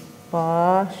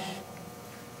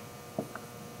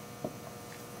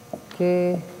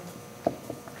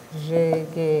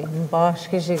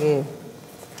 Mpashkijige.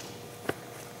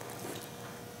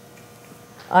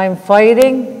 I'm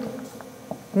fighting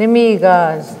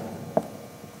Nimigas.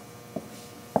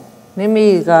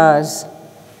 Nimigas.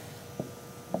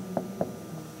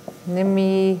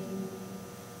 Nimigas.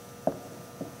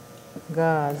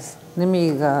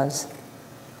 Nimigas.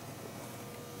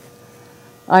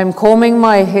 I'm combing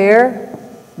my hair.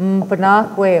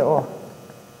 Panakweo.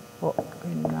 Panakweo.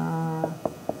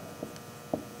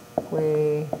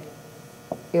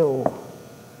 ew.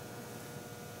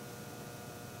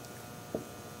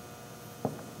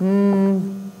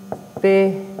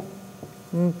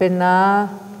 Mpena,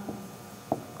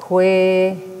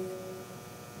 que,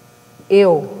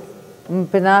 ew.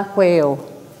 Mpena, que, ew.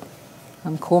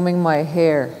 I'm combing my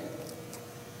hair.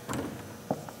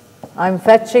 I'm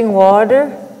fetching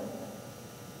water.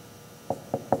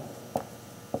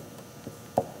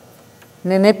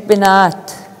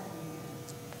 Ninipinat.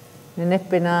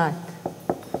 Ninipinat.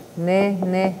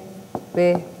 Ninipinat.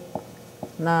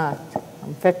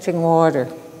 I'm fetching water.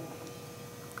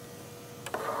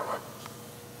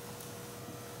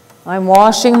 I'm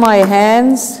washing my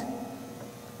hands.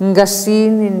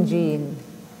 Ngasin in jean.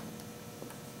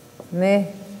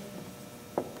 Ne.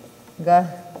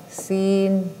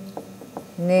 Gasin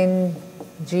nin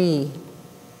G.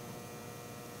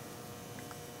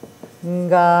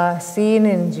 Ngasin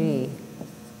in G.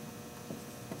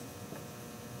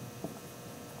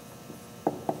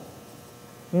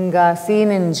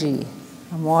 Ngasin in G.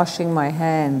 I'm washing my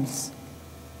hands.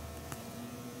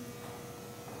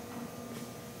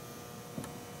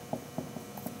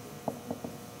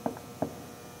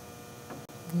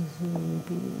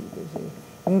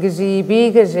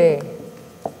 Ngzibigaze.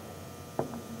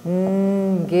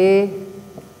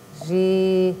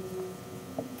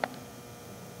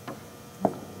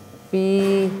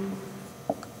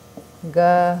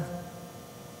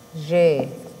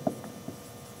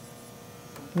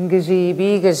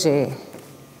 Ngzibigaze.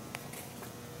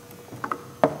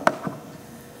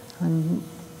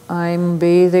 I'm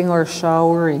bathing or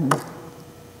showering.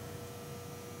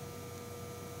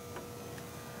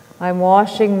 I'm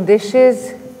washing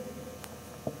dishes.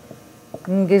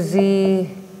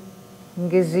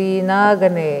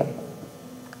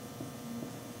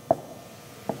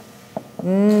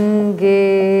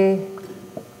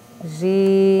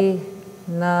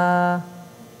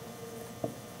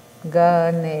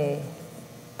 Nagane.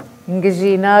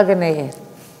 Nagane.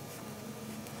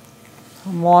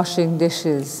 I'm washing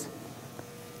dishes.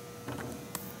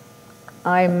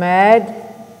 I'm mad.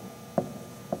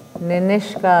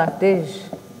 Ninishka tish.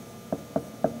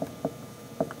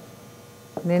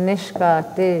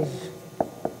 Ninishka tish.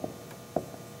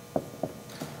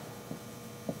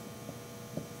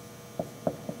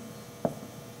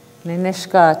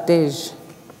 Ninishka tish.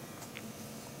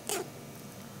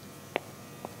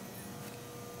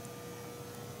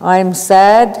 I'm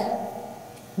sad.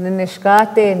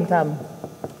 Ninishka tentam.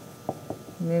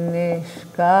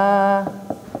 Ninishka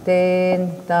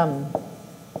tentam.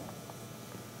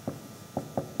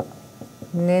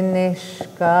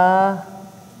 Ninishka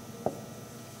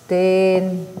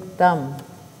tentam.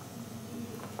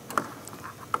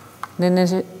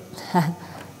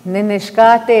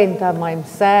 Ninishka tentam. I'm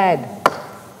sad.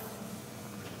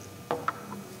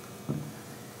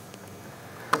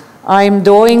 I'm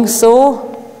doing so.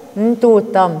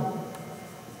 Ntutam.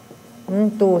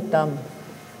 Ntutam.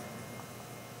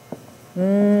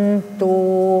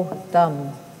 Ntutam.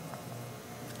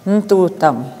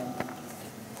 Ntutam.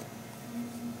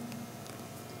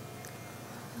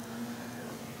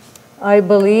 I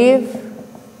believe.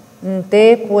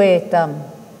 Te puetam.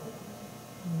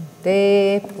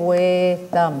 Te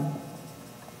puetam.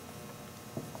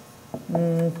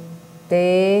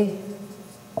 Te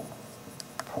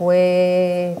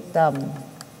puetam.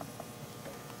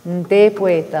 Te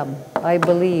puetam. I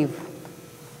believe.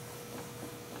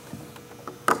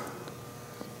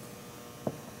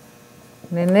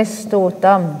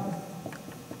 Ninistotam.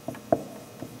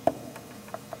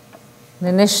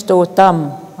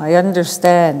 Ninistotam. I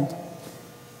understand.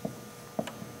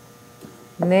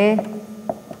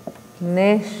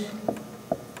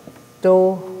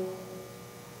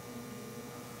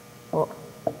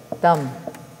 Tam.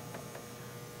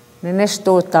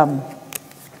 Ninishtotam.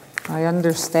 I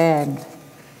understand.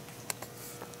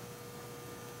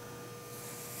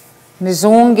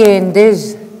 Nizonge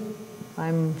ndiz.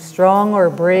 I'm strong or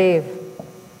brave.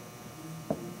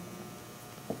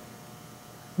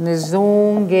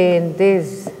 Nizonge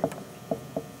ndiz.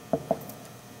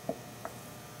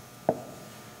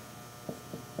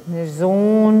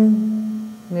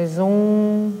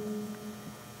 Nizon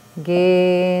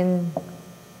gen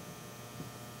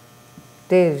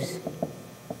diz.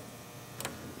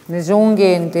 Nizon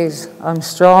gen diz. I'm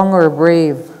strong or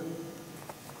brave.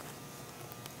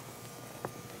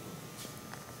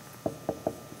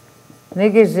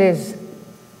 Nigiziz.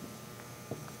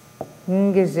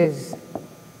 Nigiziz.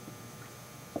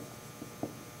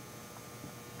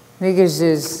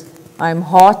 Nigiziz. I'm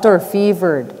hot or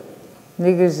fevered.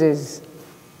 Nigiziz.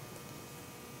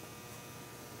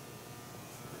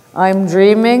 I'm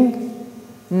dreaming.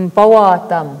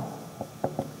 Bawatam.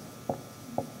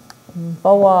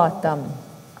 Bawatam.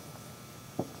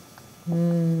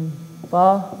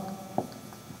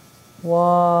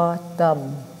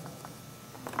 Bawatam.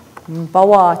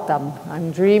 Bawatam.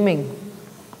 I'm dreaming.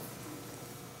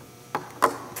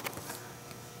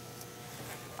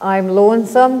 I'm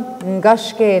lonesome.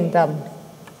 Ngashkendam.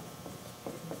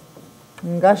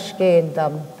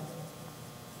 Ngashkendam.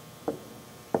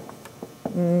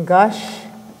 Ngashkendam.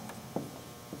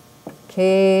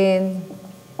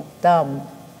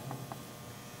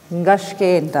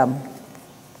 Ngashkendam.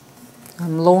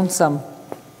 I'm lonesome.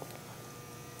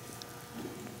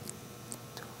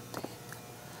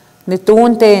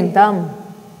 Nituntendam.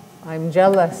 I'm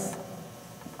jealous.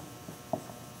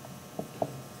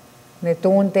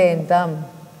 Nituntendam.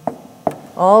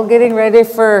 All getting ready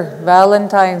for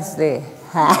Valentine's Day.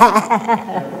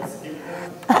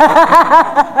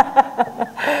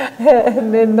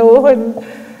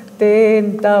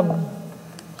 Nituntendam.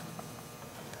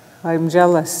 I'm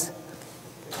jealous.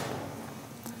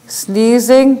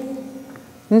 Sneezing.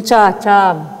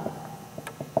 Ncha-cham.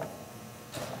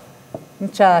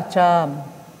 Ncha-cham.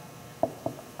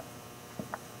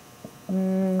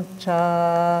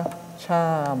 Ncha-cham.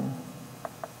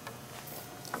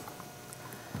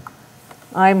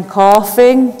 I'm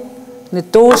coughing.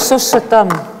 Nitususatam.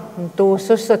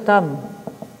 Nitususatam.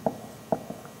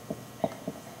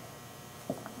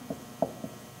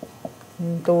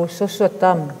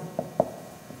 Nitususatam.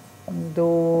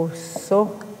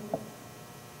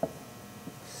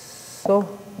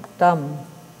 Nitususatam.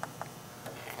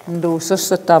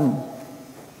 Nitususatam.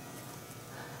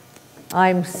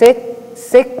 I'm sick.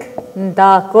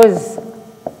 Ndakuz.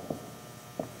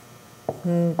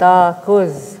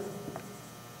 Ndakuz.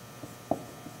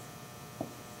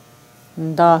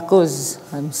 Ndakuz.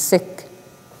 I'm sick.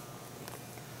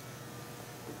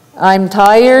 I'm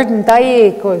tired.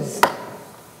 Ndayekuz.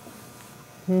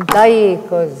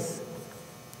 Ndayekuz.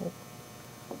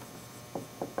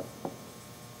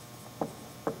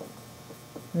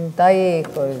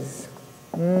 Ndayekuz.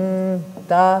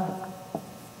 Ndayekuz.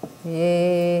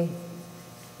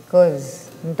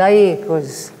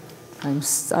 Ndayekuz. I'm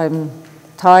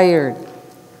tired.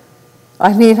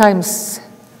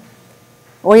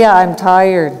 Oh yeah, I'm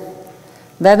tired.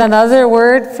 Then another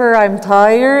word for I'm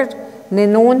tired,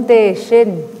 ninunte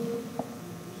shin.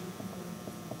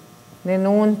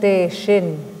 Ninunte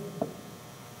shin.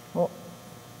 Oh.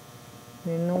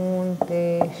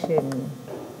 Ninunte shin.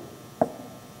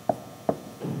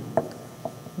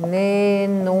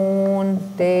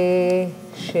 Ninunte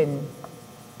shin.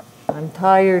 I'm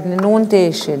tired,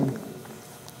 ninunte shin.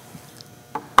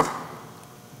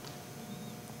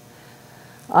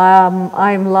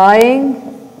 I'm lying.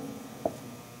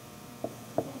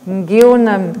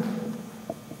 Ngionam.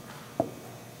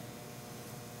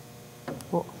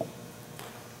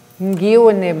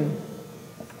 Ngionim.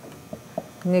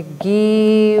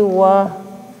 Ngionim.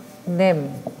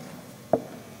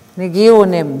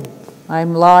 Ngionim.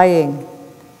 I'm lying.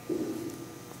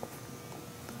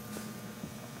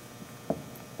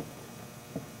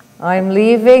 I'm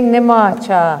leaving.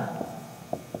 Nimacha.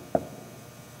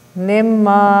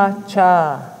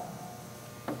 Nimacha.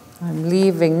 I'm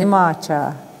leaving.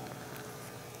 Nimacha.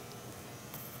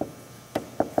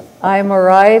 I'm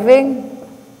arriving.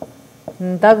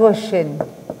 Ndagoshin.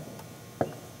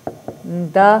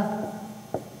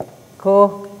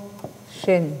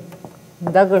 Ndagoshin.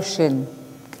 Ndagoshin.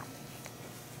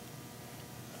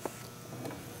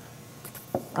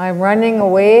 I'm running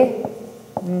away.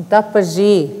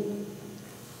 Ndapaji.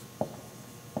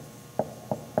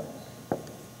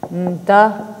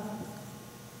 Ndapaji.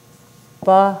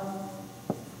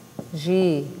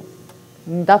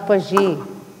 Ndapaji.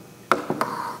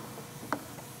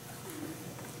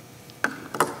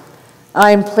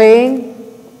 I'm playing.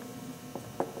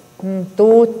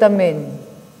 Ndutamin.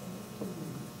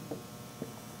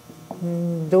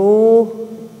 Ndutamin.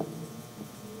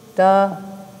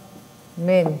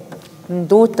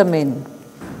 Ndutamin.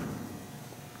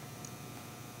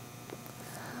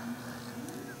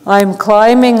 I'm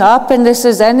climbing up, and this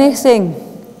is anything.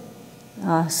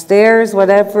 Stairs,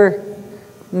 whatever.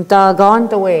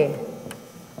 Ndagantaway.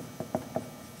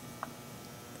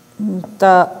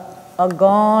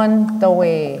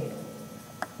 Ndagantaway.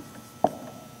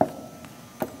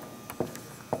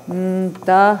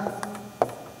 Ndagantaway.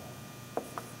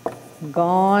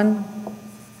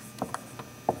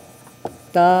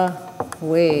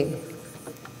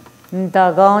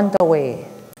 Ndagantaway.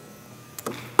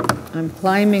 I'm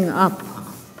climbing up.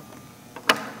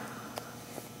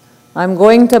 I'm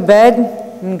going to bed.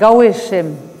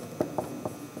 Ngawishim.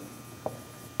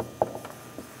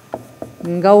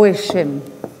 Ngawishim.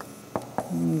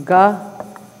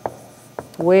 Ngawishim.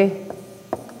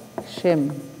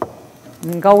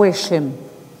 Ngawishim.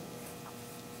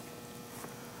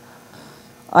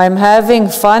 I'm having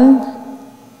fun.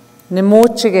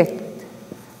 Nemochigit.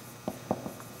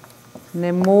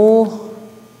 Nemochigit.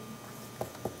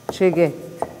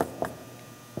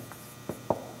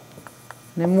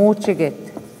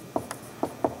 Nemochigit.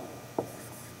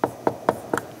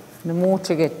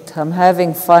 Nemochigit. I'm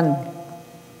having fun.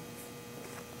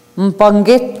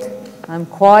 Mpangit. I'm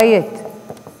quiet.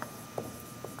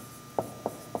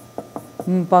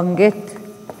 Mpangit.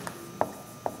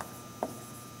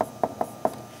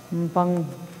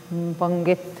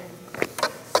 Mpangit.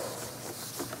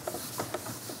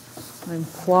 I'm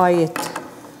quiet.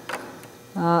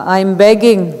 I'm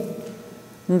begging.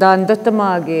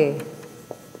 Ndandatamage.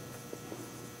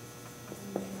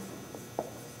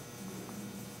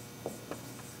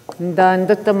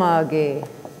 Ndandatamage.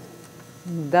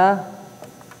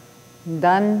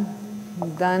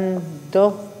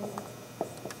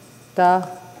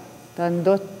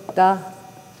 Dandota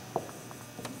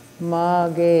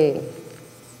mage.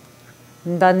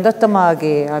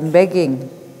 Dandatamage. I'm begging.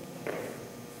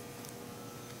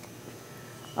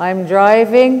 I'm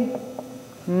driving.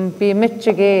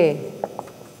 Bimichige.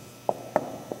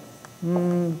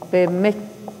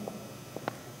 Bimiche.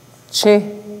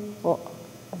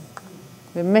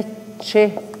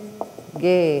 Bimichige.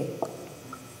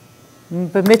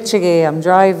 Bimichige. I'm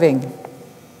driving.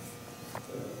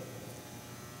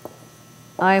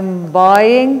 I'm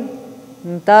buying.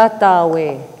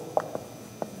 Ndatawe.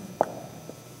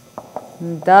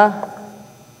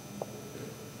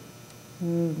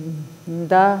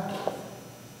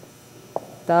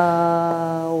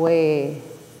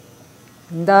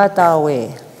 Ndatawe.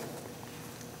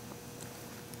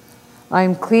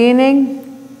 I'm cleaning.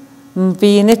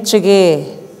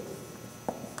 Mbinichige.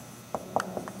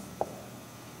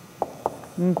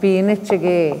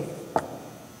 Mbinichige.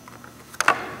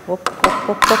 Whoop, whoop,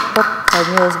 whoop, whoop, whoop. I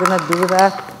knew I was going to do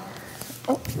that.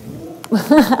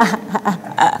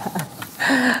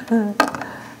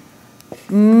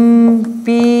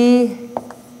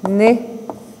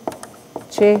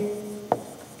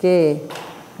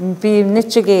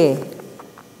 Mbinichige.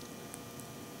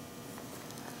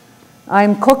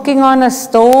 I'm cooking on a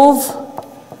stove.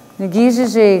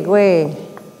 Ngijije gwe.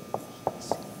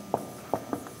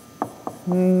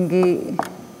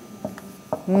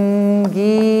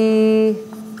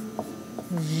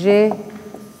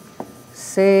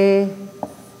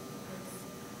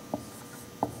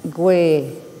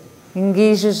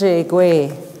 Ngijije gwe.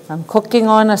 I'm cooking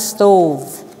on a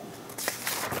stove.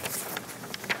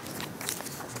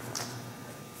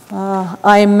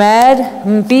 I'm mad.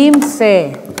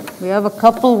 Mbimse. We have a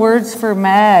couple words for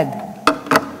mad.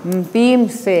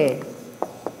 Mbimse.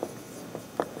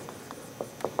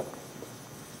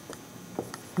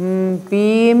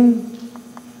 Mbimse.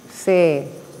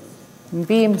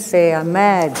 Mbimse. I'm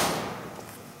mad.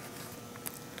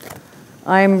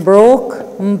 I'm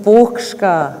broke.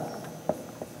 Mbokshka.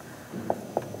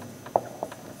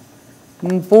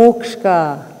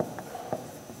 Mbokshka.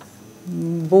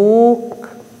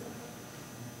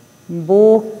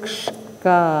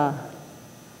 Mbokshka.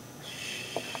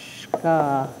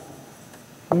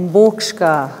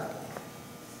 Mbokshka.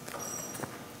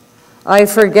 I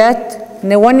forget.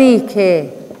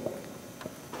 Newanike.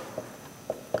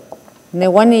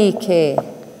 Newanike.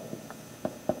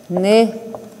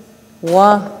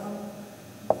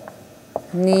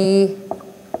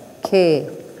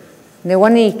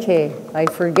 Newanike. I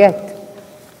forget.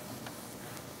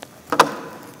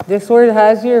 This word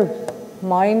has your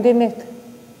mind in it.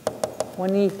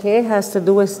 Wanike has to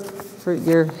do with for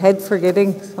your head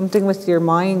forgetting something with your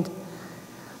mind.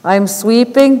 I'm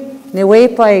sweeping.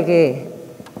 Newepaige.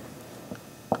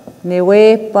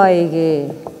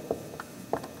 Newepaige.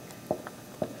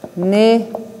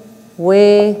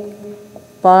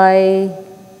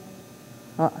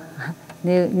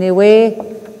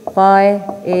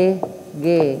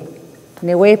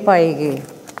 Newepaige.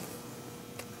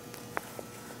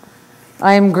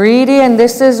 I'm greedy, and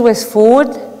this is with food.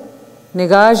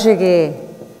 Ngajage.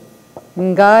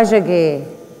 Ngajage.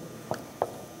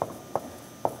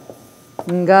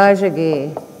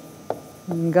 Ngajage.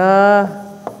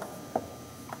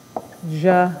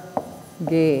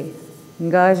 Ngajage.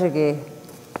 Ngajage.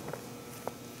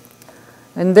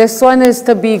 And this one is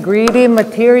to be greedy,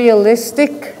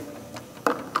 materialistic.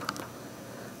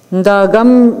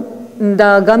 Ndagamiji.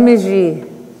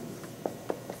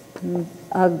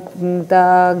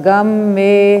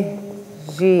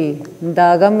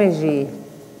 Ndagamiji.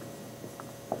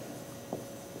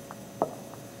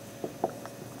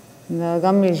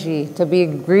 to be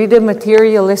greedy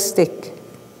materialistic.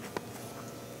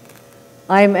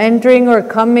 I'm entering or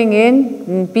coming in,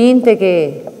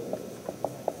 mpintage.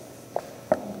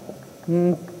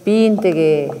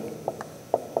 Mpintage.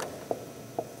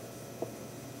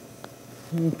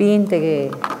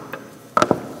 Mpintage.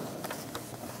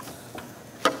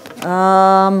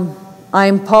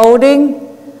 I'm pouting,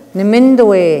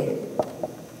 nimindawe.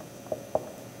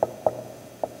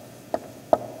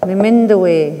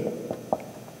 Nimindawe.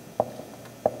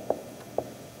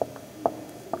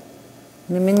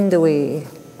 Nimindawe.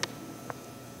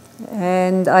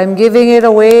 And I'm giving it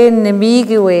away,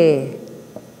 nimigiwe.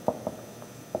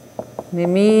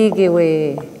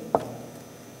 Nimigiwe.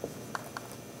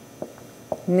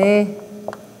 Nimigiwe.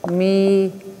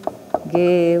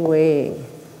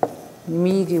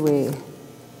 Nimigiwe.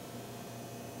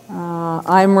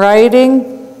 I'm writing,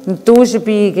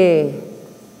 ntujbige.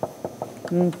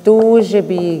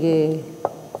 Ntujbige.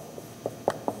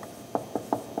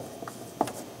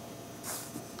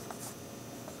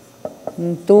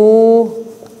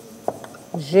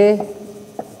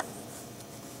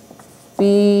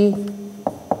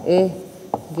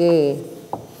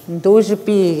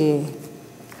 Ntujbige.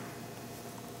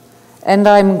 And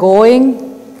I'm going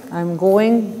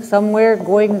somewhere,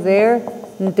 going there,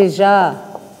 nteja.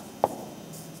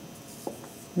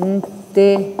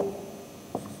 Nteja.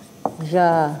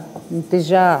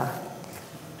 Nteja.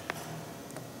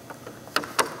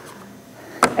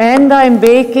 And I'm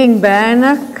baking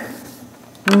banak.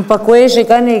 Mpakweje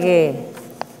ganege.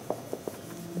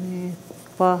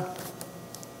 Mpakweje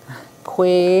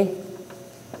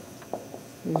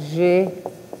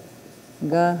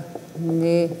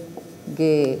ganege.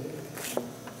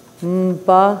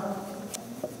 Mpakweje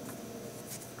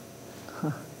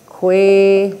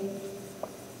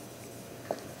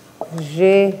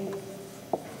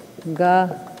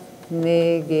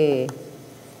ganege.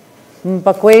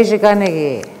 Mpakweje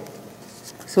ganege.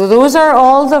 So those are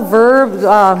all the verbs,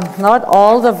 not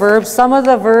all the verbs, some of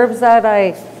the verbs that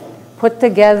I put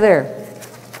together.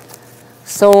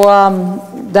 So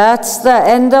that's the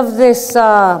end of this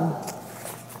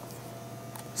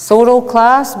Saulteaux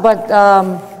class, but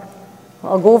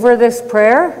I'll go over this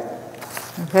prayer.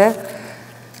 Okay.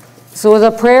 So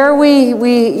the prayer,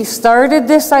 we started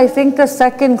this, I think the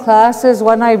second class is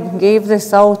when I gave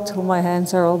this out. Oh, my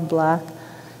hands are all black.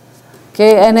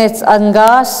 Okay, and it's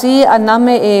Angasi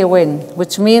Aname Ewin,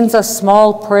 which means a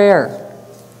small prayer.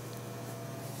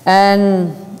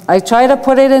 And I try to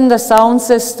put it in the sound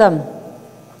system.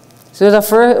 So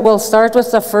we'll start with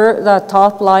the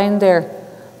top line there.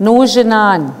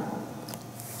 Nujinan.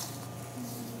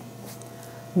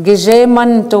 Gije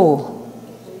manto.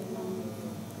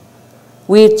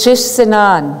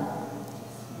 Wichisinan.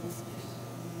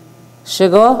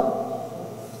 Shigo.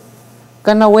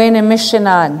 Ganawene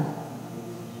missionan.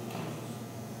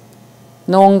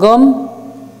 Nongum.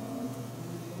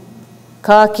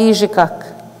 Ka kijikak.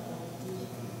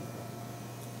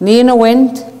 Nina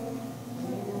wind.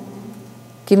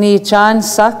 Kini chan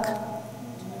sak.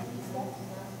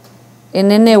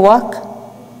 Inine wak.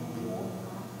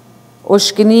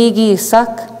 Ushkinigi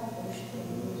sak.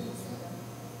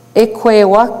 Ikwe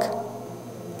wak.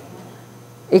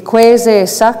 Ikweze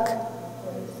sak.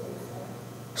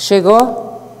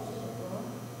 Shigo.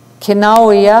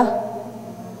 Kinauya.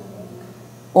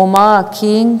 Oma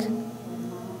king.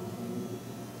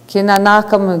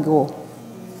 Kinanakamago.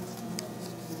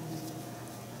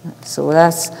 So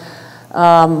that's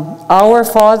our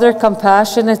Father,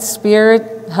 compassionate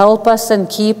Spirit, help us and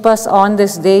keep us on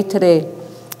this day today.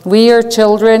 We, your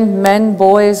children, men,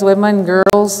 boys, women,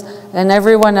 girls, and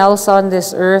everyone else on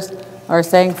this earth are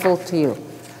thankful to you.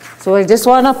 So I just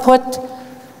want to put,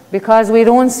 because we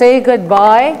don't say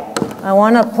goodbye, I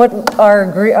want to put our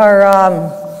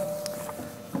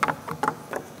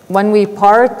when we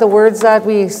part, the words that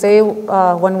we say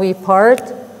when we part.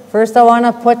 First, I want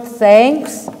to put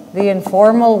thanks, the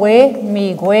informal way,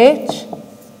 miigwech.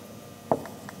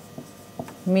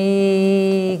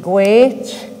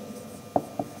 Miigwech.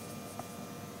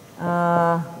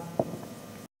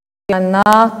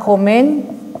 Na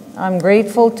komin, I'm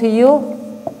grateful to you.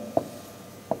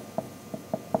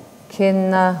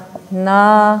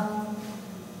 Na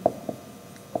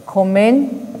komin,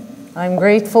 I'm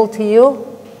grateful to you.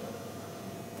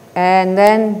 And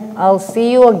then I'll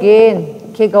see you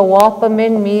again.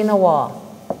 Kigawapamin minawa.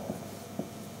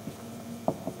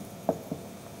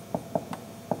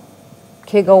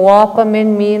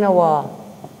 Kigawapamin minawa.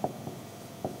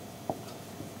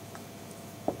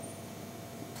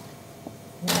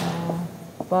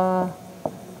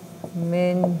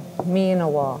 Min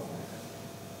minawa.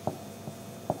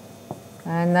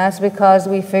 And that's because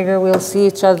we figure we'll see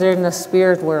each other in the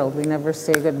spirit world. We never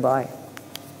say goodbye.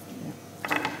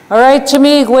 All right,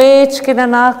 Chimig, wait,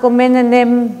 kinana ko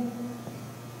mininim.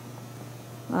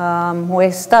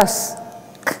 Huestas.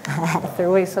 Throw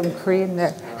away some cream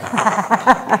there.